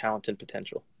maximize their talent and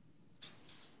potential.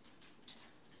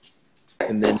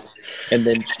 And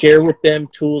then share with them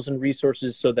tools and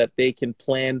resources so that they can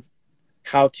plan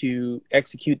how to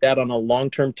execute that on a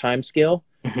long-term time scale,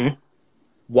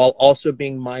 while also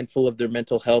being mindful of their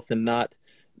mental health and not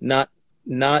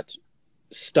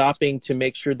stopping to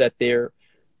make sure that they're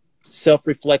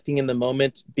self-reflecting in the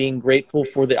moment, being grateful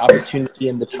for the opportunity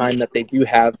and the time that they do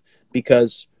have,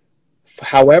 because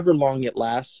however long it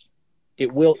lasts,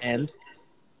 it will end,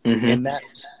 and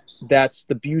that's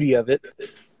the beauty of it,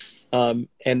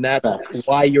 and that's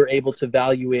why you're able to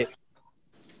value it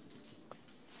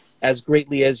as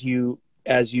greatly as you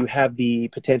have the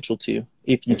potential to,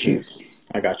 if you choose.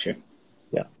 I got you.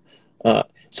 Yeah.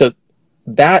 So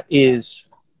that is,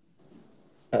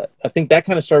 I think that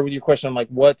kind of started with your question on like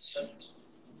what's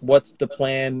the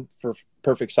plan for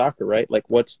Perfect Soccer, right? Like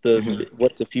what's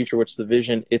the future? What's the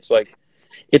vision? It's like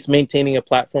it's maintaining a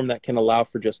platform that can allow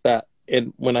for just that.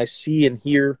 And when I see and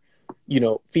hear,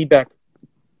 feedback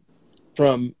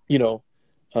from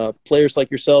players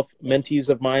like yourself, mentees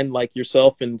of mine like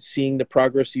yourself, and seeing the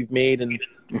progress you've made, and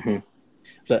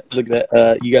look at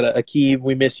that, you got a key.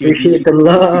 We miss you. Appreciate the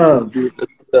love.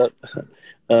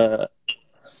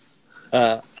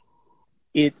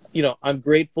 I'm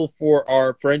grateful for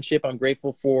our friendship. I'm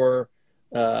grateful for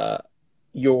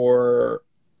your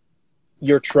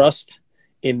trust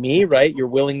in me, right? Your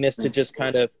willingness to just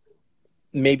kind of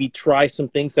maybe try some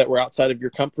things that were outside of your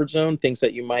comfort zone, things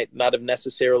that you might not have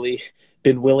necessarily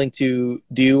been willing to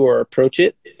do or approach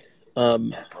it.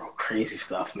 Yeah, bro, crazy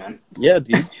stuff, man. Yeah,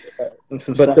 dude.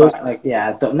 Some stuff coming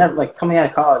out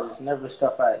of college, it's never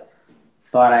stuff I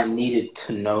thought I needed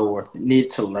to know or needed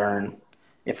to learn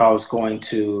if I was going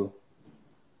to,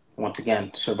 once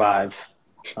again, survive.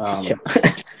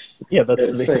 Yeah,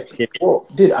 that's like, well,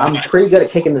 dude, I'm pretty good at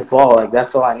kicking this ball. Like,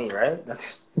 that's all I need, right?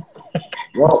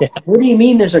 Well, what do you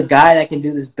mean there's a guy that can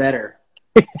do this better?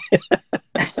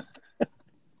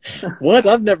 What?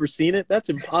 I've never seen it. That's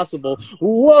impossible.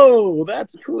 Whoa,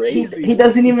 that's crazy. He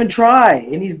doesn't even try,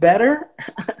 and he's better?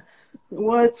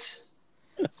 What?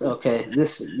 It's okay.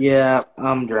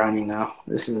 I'm drowning now.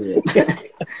 This is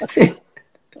it.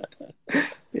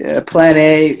 Yeah, plan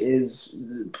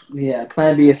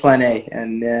B is plan A,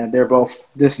 and they're both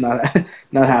just not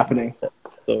happening.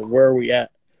 So where are we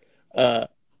at? I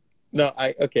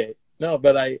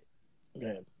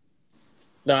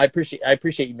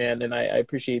appreciate you, man, and I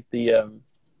appreciate I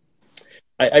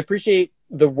appreciate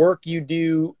the work you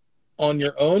do on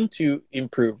your own to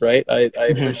improve, right? I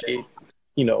appreciate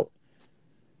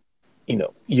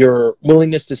your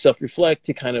willingness to self-reflect,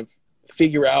 to kind of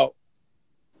figure out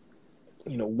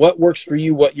what works for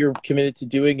you, what you're committed to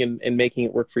doing, and making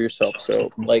it work for yourself. So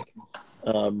like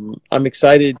I'm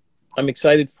excited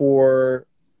to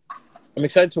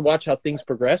watch how things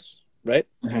progress, right?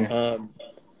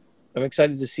 I'm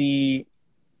excited to see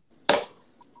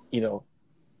your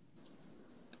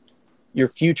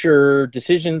future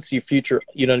decisions, your future,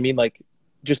 you know what I mean, like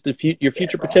just your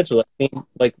future potential. I mean,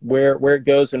 like where it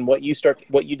goes, and what you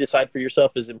decide for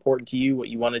yourself is important to you, what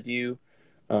you want to do,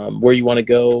 where you want to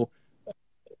go,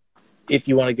 if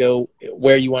you want to go,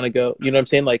 where you want to go. You know what I'm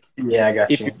saying? Like, yeah, I got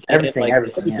you. Everything.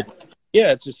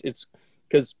 Yeah, it's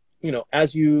because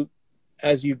as you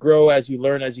grow, as you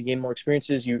learn, as you gain more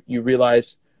experiences, you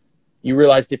realize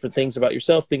different things about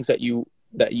yourself, things that you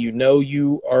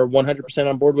you are 100%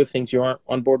 on board with, things you aren't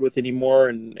on board with anymore,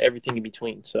 and everything in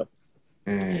between. So,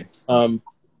 yeah,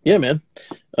 man.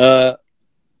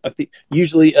 I think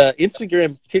usually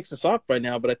Instagram kicks us off by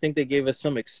now, but I think they gave us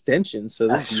some extensions.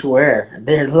 So I swear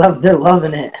they're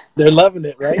loving it. They're loving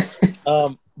it, right?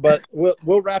 But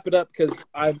we'll wrap it up, because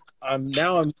I'm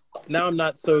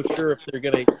not so sure if they're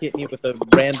gonna hit me with a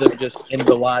random just end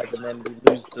the live and then we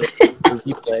lose the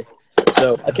replay.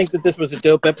 So I think that this was a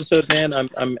dope episode, man.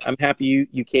 I'm happy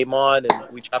you came on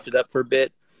and we chopped it up for a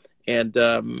bit. And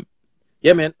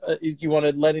yeah, man, you want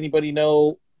to let anybody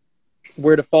know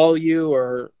where to follow you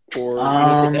or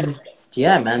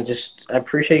yeah, man, just I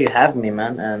appreciate you having me,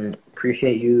 man, and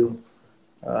appreciate you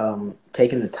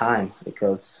taking the time,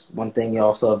 because one thing you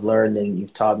also have learned and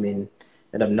you've taught me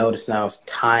and I've noticed now is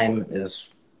time is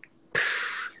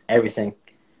everything.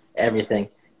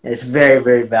 It's very,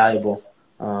 very valuable.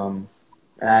 And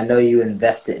I know you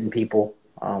invest it in people,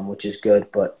 which is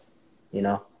good, but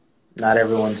not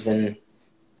everyone's been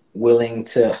willing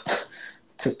to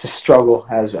struggle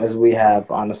as we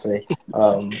have, honestly.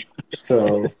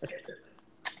 So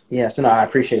no, I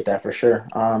appreciate that for sure.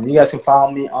 You guys can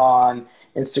follow me on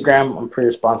Instagram. I'm pretty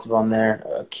responsive on there.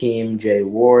 Akeem J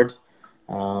Ward.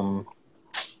 Akeem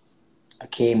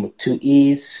with 2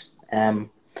 E's. And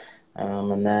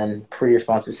then pretty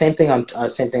responsive. Same thing on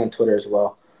Twitter as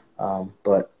well.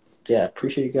 But yeah,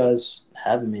 appreciate you guys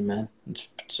having me, man.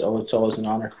 It's always an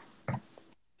honor.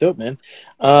 Dope, man.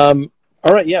 All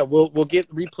right, yeah, we'll get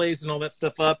replays and all that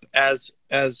stuff up as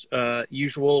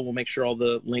usual. We'll make sure all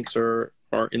the links are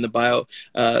in the bio.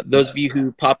 Those of you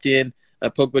who popped in,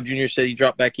 Pogba Jr. said he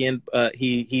dropped back in.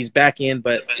 He's back in,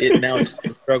 but now it's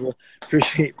a struggle.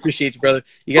 Appreciate you, brother.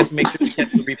 You guys make sure to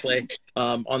catch the replay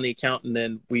on the account, and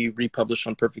then we republish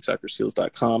on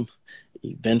perfectsoccerskills.com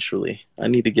eventually. I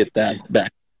need to get that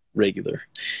back regular.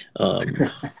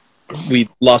 We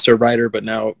lost our writer, but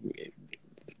now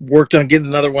worked on getting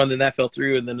another one, then that fell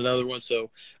through, and then another one.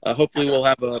 So hopefully we'll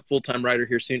have a full-time writer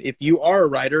here soon. If you are a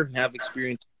writer and have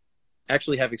experience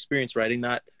writing,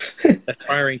 not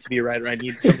aspiring to be a writer, I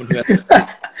need someone who has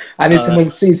I need someone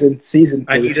seasoned.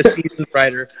 I need a seasoned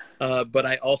writer, but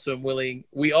I also am willing.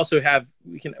 We also have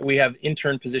we have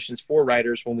intern positions for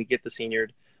writers when we get the senior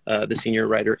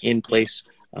writer in place.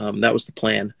 That was the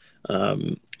plan.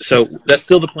 So that's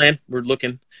still the plan. We're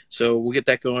looking. So we'll get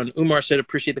that going. Umar said,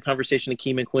 appreciate the conversation,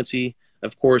 Akeem and Quincy.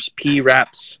 Of course, P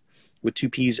Raps with 2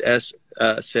 P's S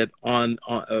said on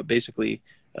basically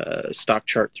stock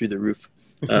chart through the roof.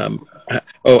 I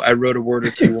wrote a word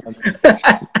or two on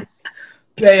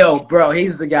Hey, yo, bro,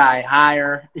 he's the guy.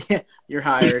 Hire. You're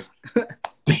hired.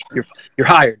 You're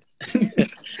hired.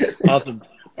 Awesome.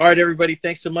 All right, everybody.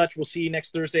 Thanks so much. We'll see you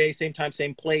next Thursday, same time,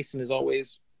 same place. And as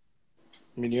always,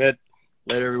 I'm in your head.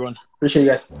 Later, everyone. Appreciate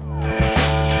you guys.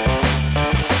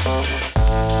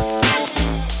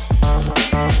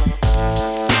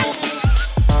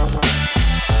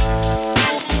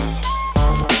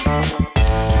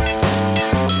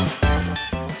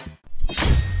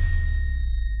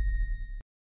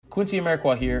 Quincy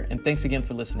Amarikwa here, and thanks again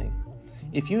for listening.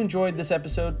 If you enjoyed this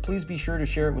episode, please be sure to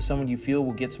share it with someone you feel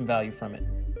will get some value from it.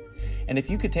 And if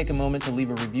you could take a moment to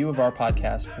leave a review of our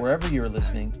podcast wherever you're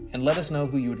listening and let us know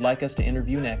who you would like us to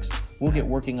interview next, we'll get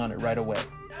working on it right away.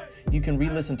 You can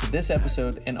re-listen to this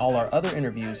episode and all our other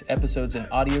interviews, episodes, and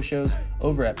audio shows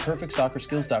over at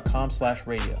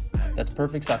perfectsoccerskills.com/radio. That's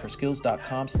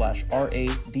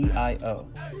perfectsoccerskills.com/RADIO.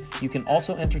 You can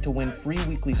also enter to win free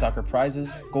weekly soccer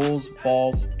prizes, goals,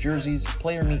 balls, jerseys,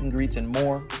 player meet and greets, and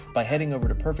more by heading over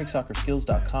to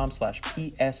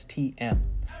perfectsoccerskills.com/PSTM.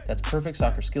 That's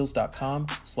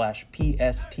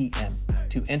perfectsoccerskills.com/PSTM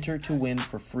to enter to win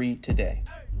for free today.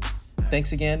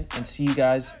 Thanks again, and see you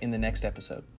guys in the next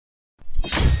episode.